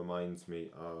technique reminds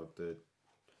me of the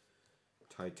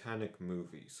Titanic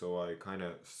movie. So I kind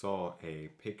of saw a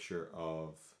picture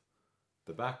of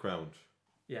the background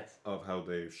Yes. of how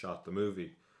they shot the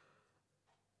movie.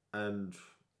 And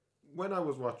when I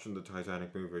was watching the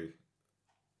Titanic movie,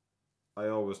 I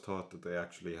always thought that they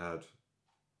actually had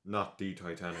not the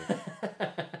Titanic,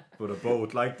 but a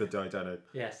boat like the Titanic.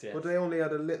 Yes. But they only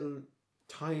had a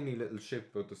tiny little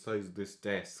ship about the size of this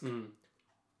desk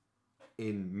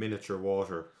in miniature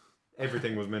water.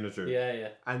 Everything was miniature. Yeah.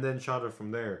 And then shot it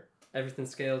from there. Everything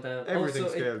scaled down. Everything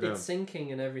also, scaled down. It's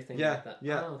sinking and everything Yeah, like that.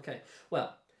 yeah. Oh, okay.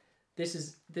 Well, this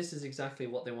is exactly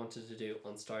what they wanted to do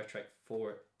on Star Trek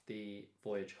for the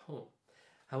voyage home.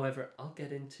 However, I'll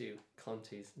get into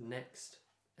Conti's next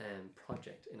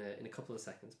project in a couple of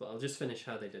seconds, but I'll just finish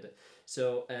how they did it.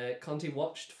 So Conti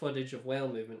watched footage of whale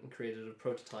movement and created a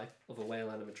prototype of a whale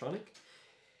animatronic.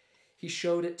 He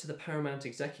showed it to the Paramount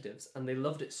executives, and they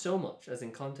loved it so much, as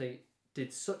in Conti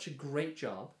did such a great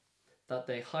job, that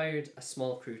they hired a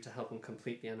small crew to help him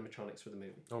complete the animatronics for the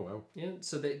movie. Oh, wow. Yeah,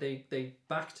 so they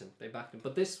backed him.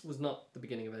 But this was not the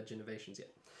beginning of Edge Innovations yet.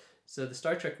 So the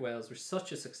Star Trek whales were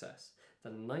such a success that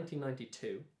in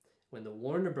 1992, when the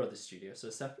Warner Brothers studio, so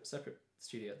a separate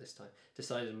studio at this time,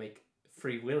 decided to make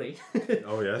Free Willy,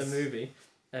 Oh, yes. the movie,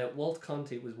 Walt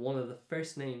Conti was one of the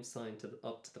first names signed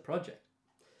up to the project.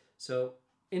 So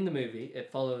in the movie,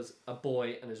 it follows a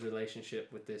boy and his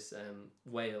relationship with this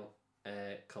whale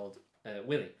called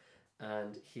Willy,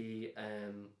 and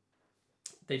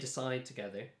they decide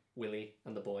together, Willy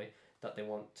and the boy, that they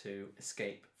want to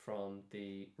escape from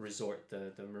the resort,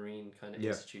 the marine kind of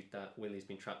institute that Willy's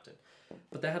been trapped in.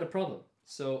 But they had a problem.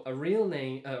 So a real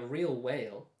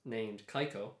whale named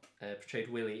Keiko portrayed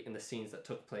Willy in the scenes that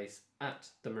took place at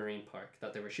the marine park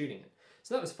that they were shooting in.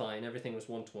 So that was fine. Everything was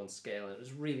 1-to-1 scale, and it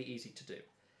was really easy to do.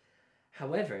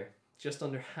 However, just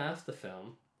under half the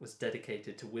film was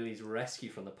dedicated to Willy's rescue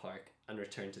from the park and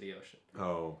return to the ocean.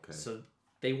 Oh, okay. So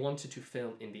they wanted to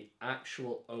film in the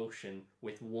actual ocean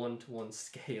with 1-to-1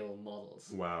 scale models.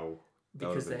 Wow. That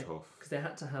would Because have been tough. Because they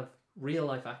had to have real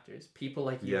life actors, people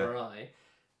like you or I,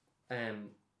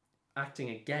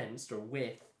 acting against or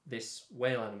with this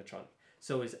whale animatronic.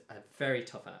 So it was a very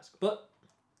tough ask. But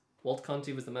Walt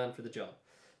Conti was the man for the job.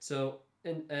 So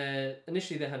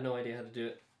initially they had no idea how to do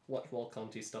it. Watched Walt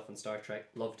Conti's stuff on Star Trek,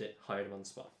 loved it, hired him on the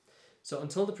spot. So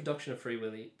until the production of Free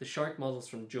Willy, the shark models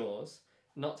from Jaws,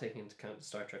 not taking into account the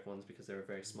Star Trek ones because they were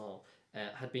very small,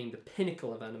 had been the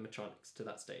pinnacle of animatronics to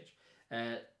that stage.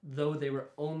 Though they were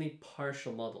only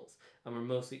partial models and were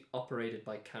mostly operated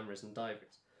by cameras and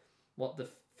divers. what the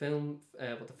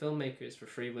filmmakers for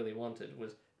Free Willy wanted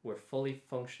were fully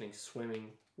functioning swimming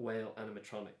whale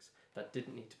animatronics that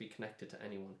didn't need to be connected to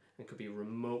anyone and could be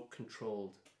remote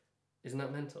controlled. Isn't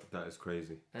that mental? That is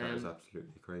crazy. That is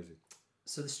absolutely crazy.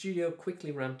 So the studio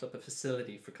quickly ramped up a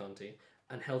facility for Conti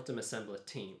and helped him assemble a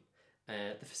team.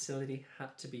 The facility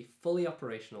had to be fully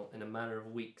operational in a matter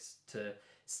of weeks to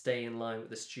stay in line with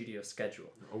the studio schedule.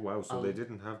 Oh wow, so they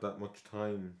didn't have that much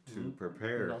time to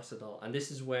prepare. Not at all. And this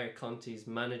is where Conti's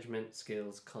management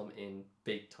skills come in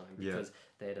big time, because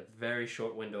they had a very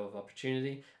short window of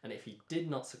opportunity, and if he did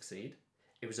not succeed,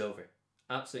 it was over.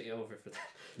 Absolutely over for that.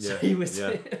 So he was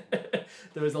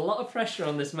there was a lot of pressure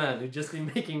on this man who'd just been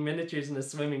making miniatures in a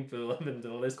swimming pool up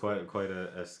until this quite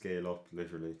a scale up,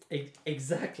 literally.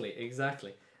 Exactly.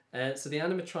 So the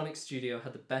animatronics studio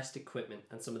had the best equipment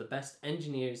and some of the best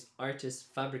engineers, artists,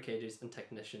 fabricators and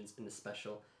technicians in the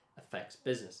special effects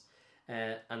business.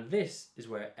 And this is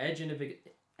where Edge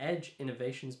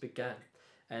Innovations began.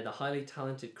 The highly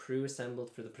talented crew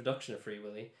assembled for the production of Free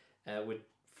Willy would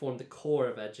form the core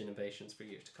of Edge Innovations for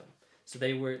years to come. So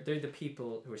they're the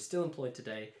people who are still employed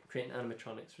today creating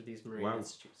animatronics for these marine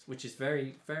institutes, which is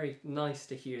very, very nice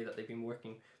to hear that they've been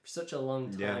working for such a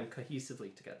long time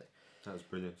cohesively together. That's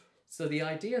brilliant. So the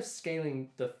idea of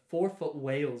scaling the 4-foot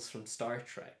whales from Star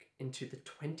Trek into the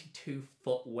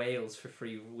 22-foot whales for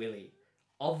Free Willy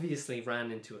obviously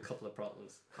ran into a couple of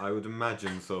problems. I would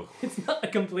imagine so. It's not a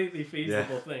completely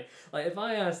feasible thing. Like, if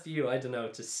I asked you, I don't know,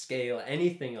 to scale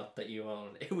anything up that you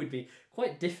own, it would be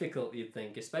quite difficult, you'd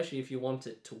think, especially if you want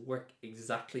it to work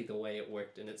exactly the way it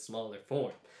worked in its smaller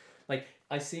form. Like,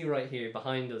 I see right here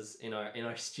behind us in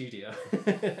our studio,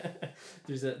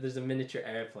 there's a miniature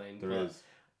airplane. There is.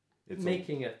 It's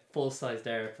making a full-sized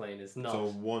airplane is not. So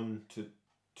 1 to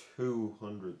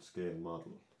 200 scale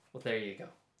model. Well, there you go.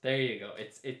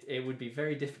 It would be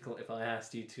very difficult if I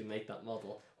asked you to make that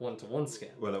model 1-to-1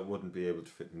 scale. Well, it wouldn't be able to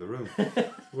fit in the room.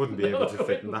 It wouldn't be able to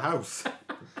fit in the house.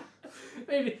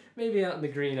 maybe out in the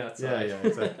green outside. Yeah,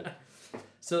 exactly.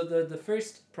 So the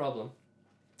first problem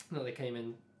that they came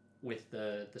in with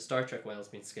the Star Trek whales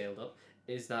being scaled up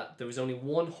is that there was only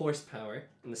 1 horsepower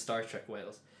in the Star Trek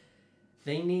whales.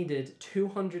 They needed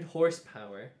 200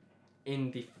 horsepower in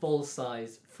the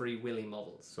full-size Free Willy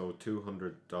models. So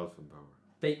 200 dolphin power.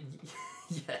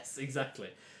 Yes,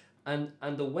 exactly. And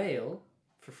the whale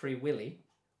for Free Willy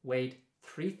weighed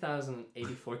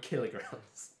 3,084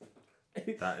 kilograms.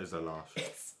 That is a lot.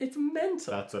 It's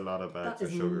mental. That's a lot of bags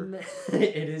of sugar.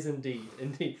 It is indeed.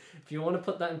 If you want to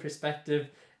put that in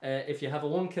perspective, if you have a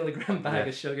 1 kilogram bag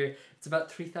of sugar, it's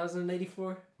about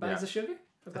 3,084 bags of sugar.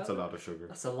 That's a lot of sugar.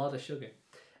 That's a lot of sugar.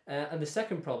 And the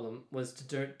second problem was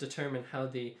to determine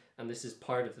how and this is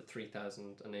part of the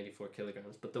 3,084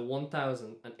 kilograms, but the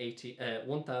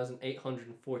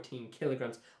 1,814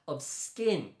 kilograms of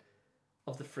skin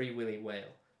of the Free Willy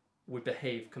whale would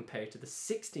behave compared to the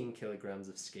 16 kilograms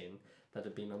of skin that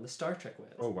had been on the Star Trek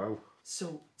whales. Oh, wow.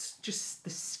 So just the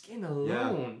skin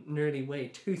alone nearly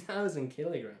weighed 2,000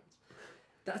 kilograms.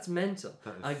 That's mental.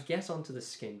 I get onto the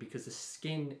skin because the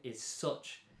skin is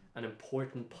such an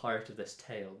important part of this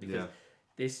tale, because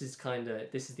this is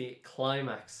the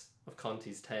climax of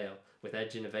Conti's tale with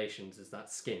Edge Innovations is that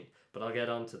skin. But I'll get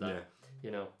onto that.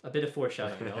 A bit of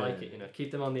foreshadowing. I like it. Keep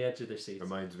them on the edge of their seats.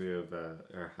 Reminds me of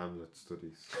our Hamlet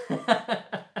studies.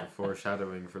 The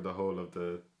foreshadowing for the whole of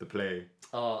the play.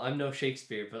 Oh, I'm no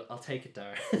Shakespeare, but I'll take it,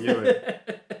 Dara.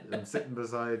 I'm sitting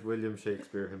beside William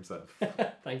Shakespeare himself.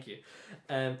 Thank you.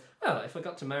 Well, if I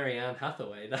got to marry Anne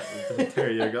Hathaway,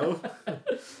 there you go.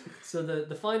 So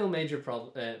the final major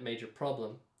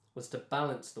problem was to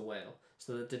balance the whale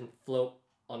so that it didn't float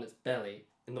on its belly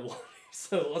in the water,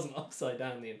 so it wasn't upside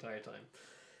down the entire time.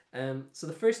 So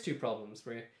the first 2 problems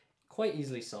were quite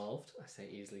easily solved. I say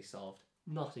easily solved,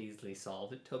 not easily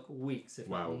solved. It took weeks, if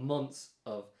not months,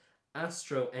 of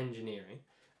aerospace engineering.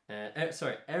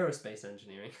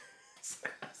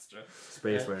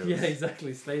 Space whales. Yeah,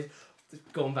 exactly. Space.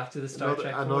 Going back to the Star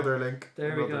Trek. Another link.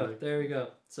 There we go.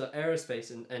 So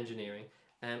aerospace and engineering,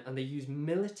 and they use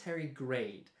military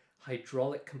grade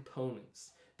hydraulic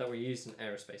components that were used in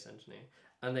aerospace engineering,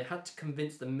 and they had to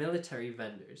convince the military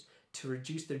vendors to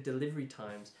reduce their delivery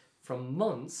times from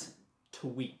months to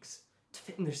weeks to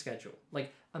fit in their schedule.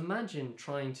 Like, imagine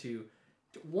trying to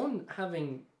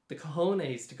having the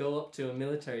cojones to go up to a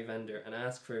military vendor and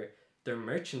ask for their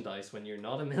merchandise when you're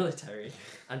not a military,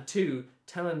 and 2,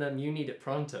 telling them you need it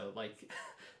pronto. Like,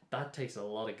 that takes a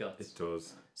lot of guts. It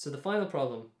does. So the final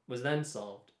problem was then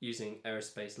solved using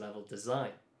aerospace level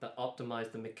design that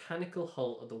optimized the mechanical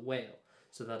hull of the whale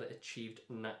so that it achieved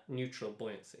neutral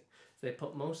buoyancy. They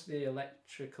put most of the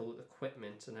electrical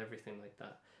equipment and everything like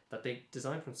that they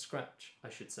designed from scratch, I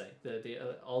should say.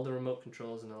 All the remote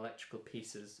controls and electrical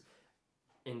pieces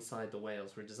inside the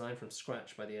whales were designed from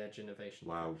scratch by the Edge Innovation.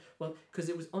 Wow. Well, because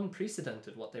it was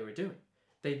unprecedented what they were doing.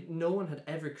 No one had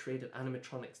ever created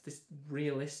animatronics this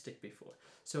realistic before.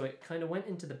 So it kind of went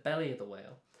into the belly of the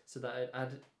whale so that it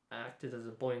acted as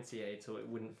a buoyancy aid so it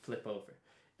wouldn't flip over.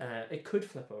 It could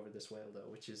flip over, this whale,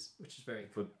 though, which is very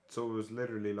cool. But so it was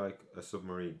literally like a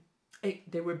submarine.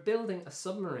 They were building a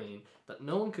submarine that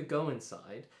no one could go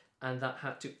inside and that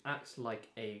had to act like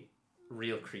a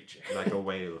real creature. Like a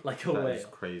whale. Like a That whale. is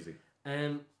crazy.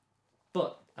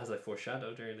 But, as I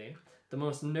foreshadowed earlier, the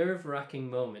most nerve-wracking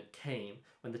moment came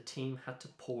when the team had to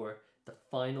pour the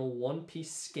final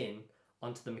one-piece skin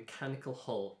onto the mechanical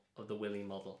hull of the Willy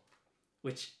model,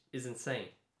 which is insane.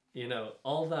 You know,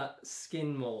 all that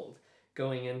skin mold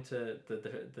going into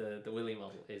the Willy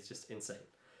model is just insane.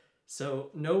 So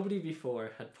nobody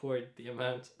before had poured the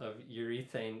amount of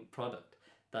urethane product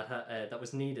that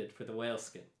was needed for the whale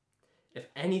skin. If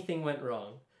anything went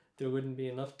wrong, there wouldn't be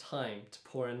enough time to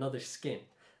pour another skin,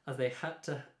 as they had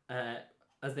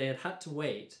to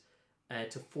wait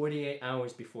to 48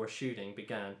 hours before shooting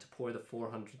began to pour the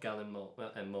 400-gallon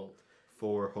mold.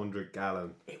 400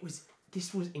 gallon.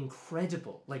 This was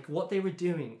incredible. Like, what they were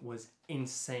doing was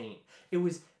insane. It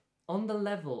was on the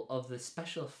level of the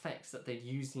special effects that they'd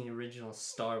used in the original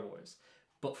Star Wars,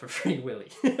 but for Free Willy.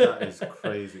 That is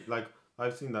crazy. Like,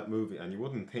 I've seen that movie and you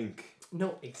wouldn't think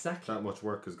No, exactly. that much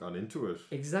work has gone into it.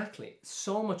 Exactly.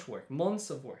 So much work, months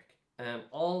of work,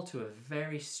 all to a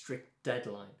very strict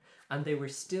deadline. And they were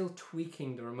still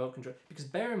tweaking the remote control. Because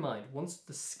bear in mind, once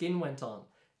the skin went on,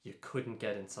 you couldn't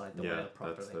get inside the whale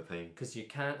properly. That's the thing. Because you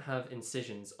can't have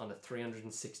incisions on a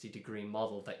 360-degree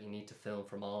model that you need to film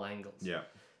from all angles. Yeah.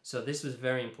 So this was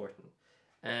very important.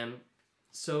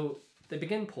 So they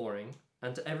began pouring,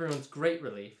 and to everyone's great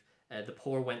relief, the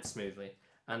pour went smoothly,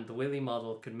 and the Willy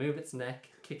model could move its neck,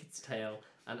 kick its tail,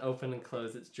 and open and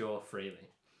close its jaw freely.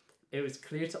 It was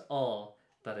clear to all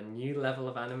that a new level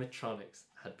of animatronics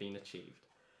had been achieved.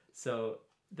 So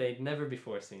they'd never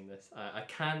before seen this. I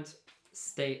can't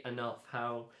state enough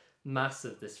how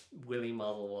massive this Willy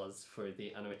model was for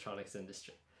the animatronics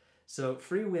industry. So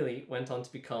Free Willy went on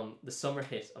to become the summer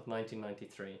hit of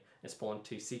 1993 and spawned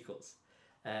 2 sequels.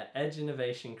 Edge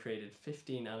Innovation created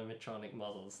 15 animatronic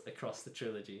models across the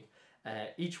trilogy,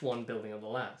 each one building on the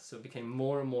last, so it became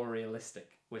more and more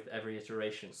realistic with every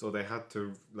iteration. So they had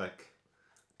to, like...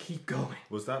 Keep going.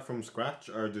 Was that from scratch,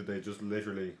 or did they just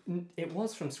literally... It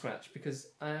was from scratch, because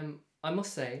I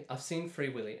must say, I've seen Free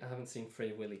Willy, I haven't seen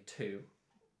Free Willy 2,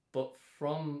 but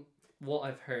from what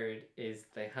I've heard is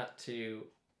they had to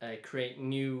create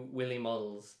new Willy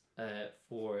models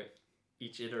for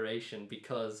each iteration,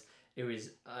 because it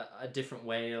was a different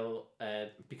whale,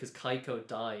 because Kaiko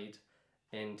died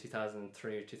in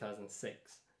 2003 or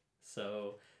 2006,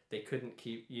 so they couldn't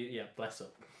keep... Yeah, bless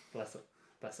up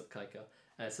Kaiko.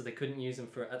 So they couldn't use him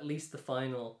for at least the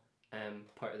final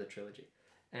part of the trilogy.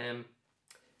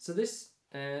 So this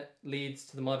leads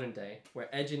to the modern day, where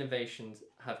Edge Innovations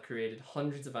have created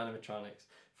hundreds of animatronics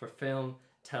for film,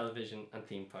 television, and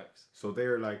theme parks. So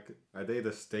they're like... Are they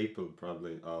the staple,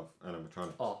 probably, of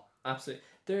animatronics? Oh, absolutely.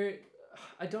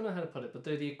 I don't know how to put it, but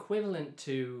they're the equivalent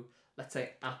to, let's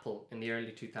say, Apple in the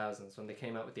early 2000s when they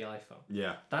came out with the iPhone.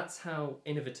 Yeah. That's how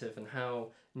innovative and how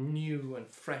new and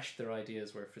fresh their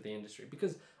ideas were for the industry.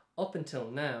 Because up until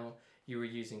now, you were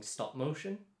using stop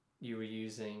motion, you were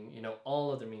using,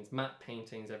 all other means, matte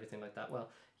paintings, everything like that. Well,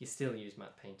 you still use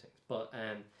matte paintings, but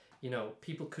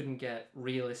people couldn't get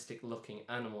realistic looking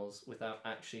animals without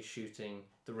actually shooting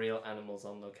the real animals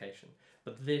on location.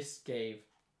 But this gave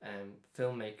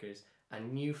filmmakers a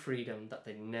new freedom that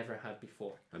they never had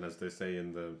before. And as they say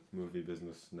in the movie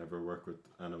business, never work with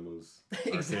animals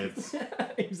or Exactly. kids.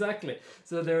 Exactly.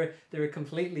 So they were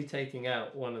completely taking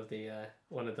out one of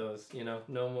those,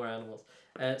 no more animals.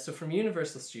 So from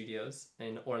Universal Studios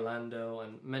in Orlando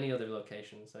and many other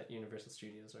locations that Universal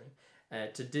Studios are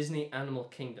in, to Disney Animal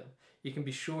Kingdom, you can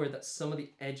be sure that some of the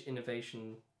Edge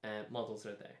Innovation models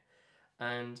are there.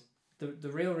 And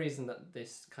the real reason that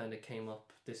this kind of came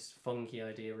up, this fungi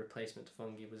idea, replacement to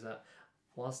fungi, was that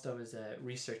whilst I was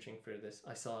researching for this,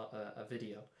 I saw a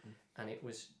video, and it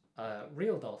was a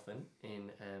real dolphin in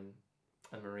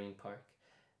a marine park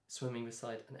swimming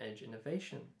beside an Edge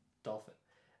Innovation dolphin.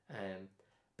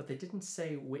 But they didn't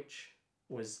say which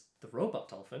was the robot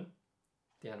dolphin,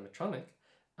 the animatronic,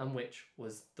 and which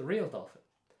was the real dolphin.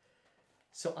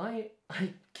 So I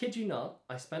kid you not,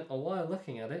 I spent a while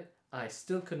looking at it. I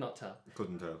still could not tell.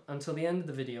 Couldn't tell. Until the end of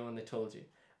the video when they told you.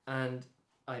 And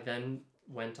I then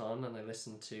went on and I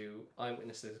listened to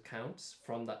eyewitnesses' accounts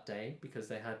from that day, because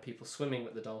they had people swimming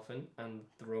with the dolphin and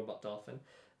the robot dolphin,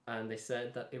 and they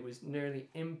said that it was nearly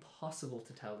impossible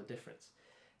to tell the difference.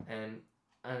 And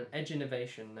Edge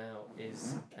Innovation now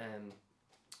is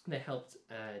they helped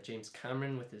James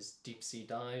Cameron with his deep sea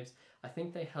dives. I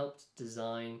think they helped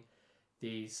design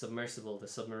the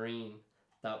submarine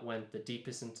that went the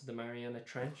deepest into the Mariana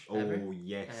Trench ever. Oh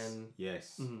yes,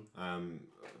 yes. mhm.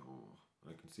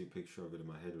 I can see a picture of it in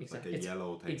my head. It was Exactly. like a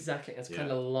yellow thing. Exactly, it's Yeah.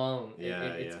 kind of long.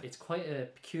 Yeah, It's quite a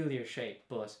peculiar shape,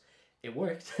 but it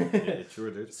worked. Yeah, it sure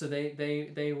did. So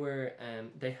they were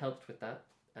they helped with that,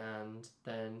 and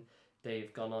then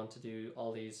they've gone on to do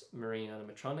all these marine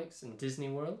animatronics in Disney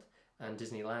World and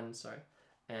Disneyland. Sorry,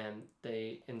 and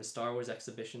they in the Star Wars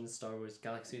exhibitions, Star Wars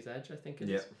Galaxy's Edge, I think it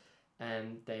is.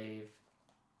 And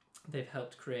they've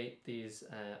helped create these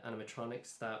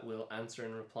animatronics that will answer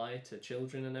and reply to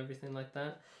children and everything like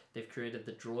that. They've created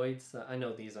the droids that, I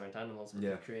know these aren't animals, but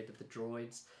Yeah. they've created the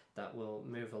droids that will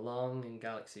move along in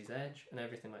Galaxy's Edge and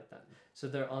everything like that. So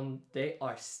they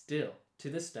are still, to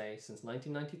this day, since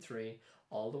 1993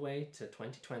 all the way to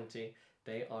 2020,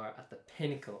 they are at the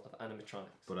pinnacle of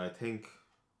animatronics. But I think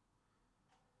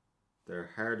their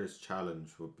hardest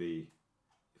challenge would be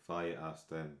if I asked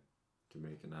them to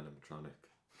make an animatronic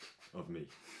of me.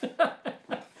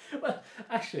 Well,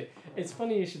 actually, it's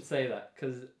funny you should say that,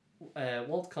 because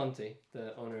Walt Conte,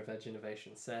 the owner of Edge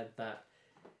Innovation, said that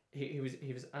he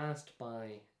was asked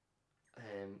by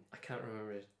I can't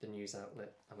remember the news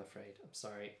outlet, I'm afraid. I'm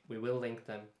sorry. We will link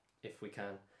them if we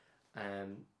can,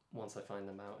 once I find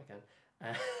them out again.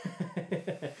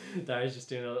 Dara's just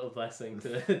doing a little blessing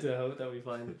to hope that we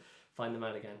find them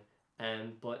out again.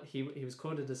 But he was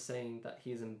quoted as saying that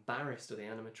he is embarrassed of the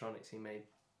animatronics he made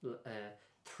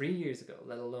 3 years ago,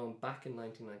 let alone back in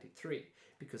 1993,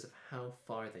 because of how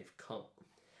far they've come.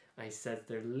 And he says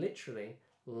they're literally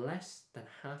less than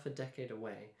half a decade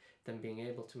away than being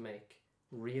able to make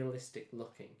realistic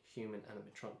looking human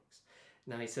animatronics.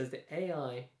 Now he says the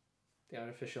AI, the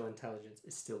artificial intelligence,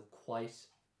 is still quite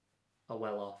a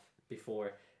well off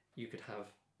before you could have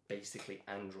basically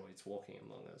androids walking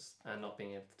among us and not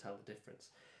being able to tell the difference.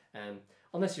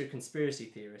 Unless you're a conspiracy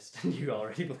theorist and you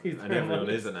already believe that. And everyone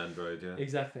is an android, yeah.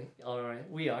 Exactly. All right,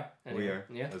 we are. Anyway. We are.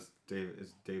 Yeah. As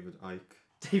David Icke.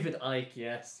 David Icke,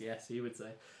 yes, he would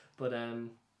say, but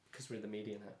because we're the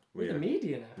media now. We're the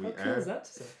media now. How cool is that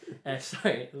to say?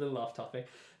 Sorry, a little off topic,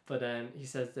 but he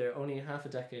says they're only half a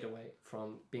decade away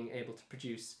from being able to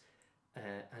produce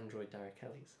android Dara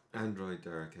Kellys. Android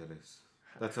Dara Kellys.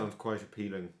 That sounds quite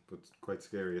appealing, but quite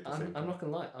scary at the same time. I'm not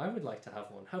gonna lie, I would like to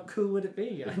have one. How cool would it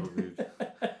be?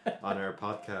 On our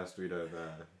podcast, we'd have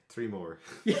 3 more.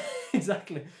 Yeah,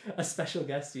 exactly. A special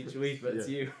guest each week, but it's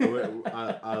you.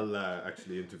 I'll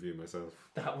actually interview myself.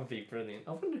 That would be brilliant.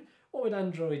 I wonder, what would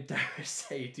Android Dara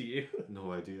say to you?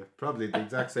 No idea. Probably the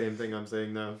exact same thing I'm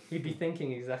saying now. He'd be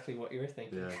thinking exactly what you're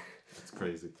thinking. Yeah, it's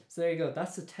crazy. So there you go.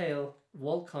 That's the tale.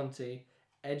 Walt Conte,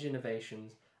 Edge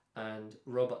Innovations, and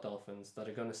Robot Dolphins that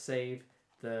are going to save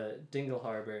the Dingle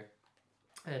Harbour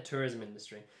tourism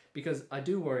industry. Because I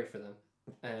do worry for them.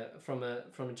 From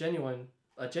a genuine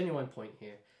point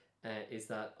here, is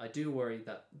that I do worry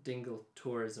that Dingle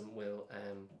tourism will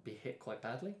be hit quite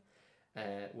badly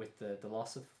with the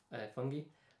loss of fungi,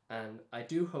 and I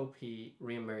do hope he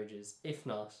re-emerges. If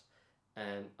not,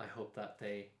 I hope that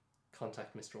they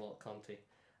contact Mr. Walt Conte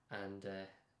and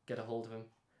get a hold of him.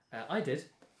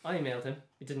 I emailed him.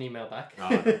 He didn't email back.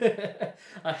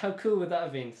 Oh. How cool would that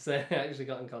have been to say I actually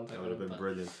got in contact That would with have him? been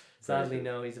brilliant. Sadly,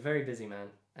 no, he's a very busy man.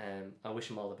 I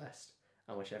wish him all the best.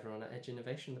 I wish everyone at Edge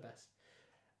Innovation the best.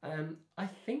 I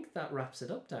think that wraps it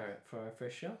up, Dara, for our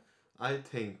first show. I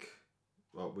think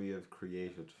what we have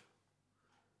created,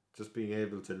 just being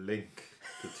able to link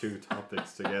the 2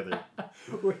 topics together.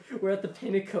 We're at the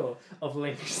pinnacle of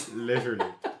links.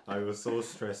 Literally. I was so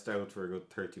stressed out for a good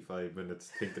 35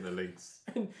 minutes thinking of links.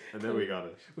 And then we got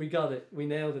it. We got it. We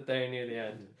nailed it there near the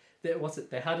end.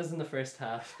 They had us in the first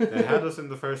half. They had us in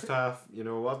the first half. You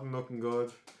know, it wasn't looking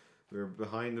good. We were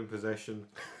behind in possession.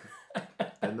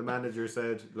 And the manager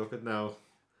said, look at now.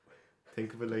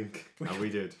 Think of a link. And we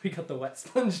did. We got the wet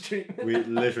sponge treatment. We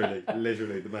literally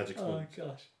the magic sponge.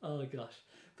 Oh gosh.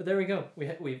 But there we go.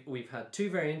 We've had 2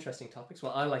 very interesting topics.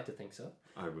 Well, I like to think so.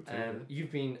 I would think.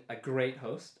 You've been a great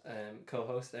host,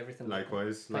 co-host, everything.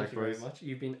 Likewise. Thank you very much.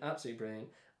 You've been absolutely brilliant.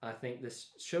 I think this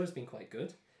show's been quite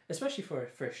good, especially for our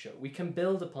first show. We can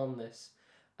build upon this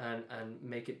and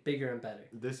make it bigger and better.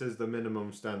 This is the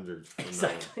minimum standard from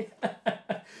Exactly.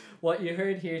 What you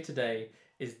heard here today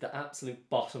is the absolute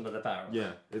bottom of the barrel.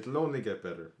 Yeah, it'll only get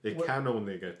better. It can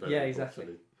only get better. Yeah, exactly.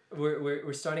 Hopefully.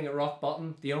 we're starting at rock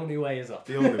bottom. The only way is up.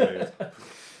 The only way is up.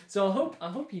 So I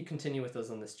hope you continue with us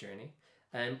on this journey.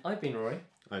 I've been Rory.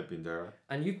 I've been Dara.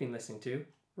 And you've been listening to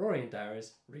Rory and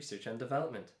Dara's Research and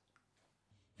Development.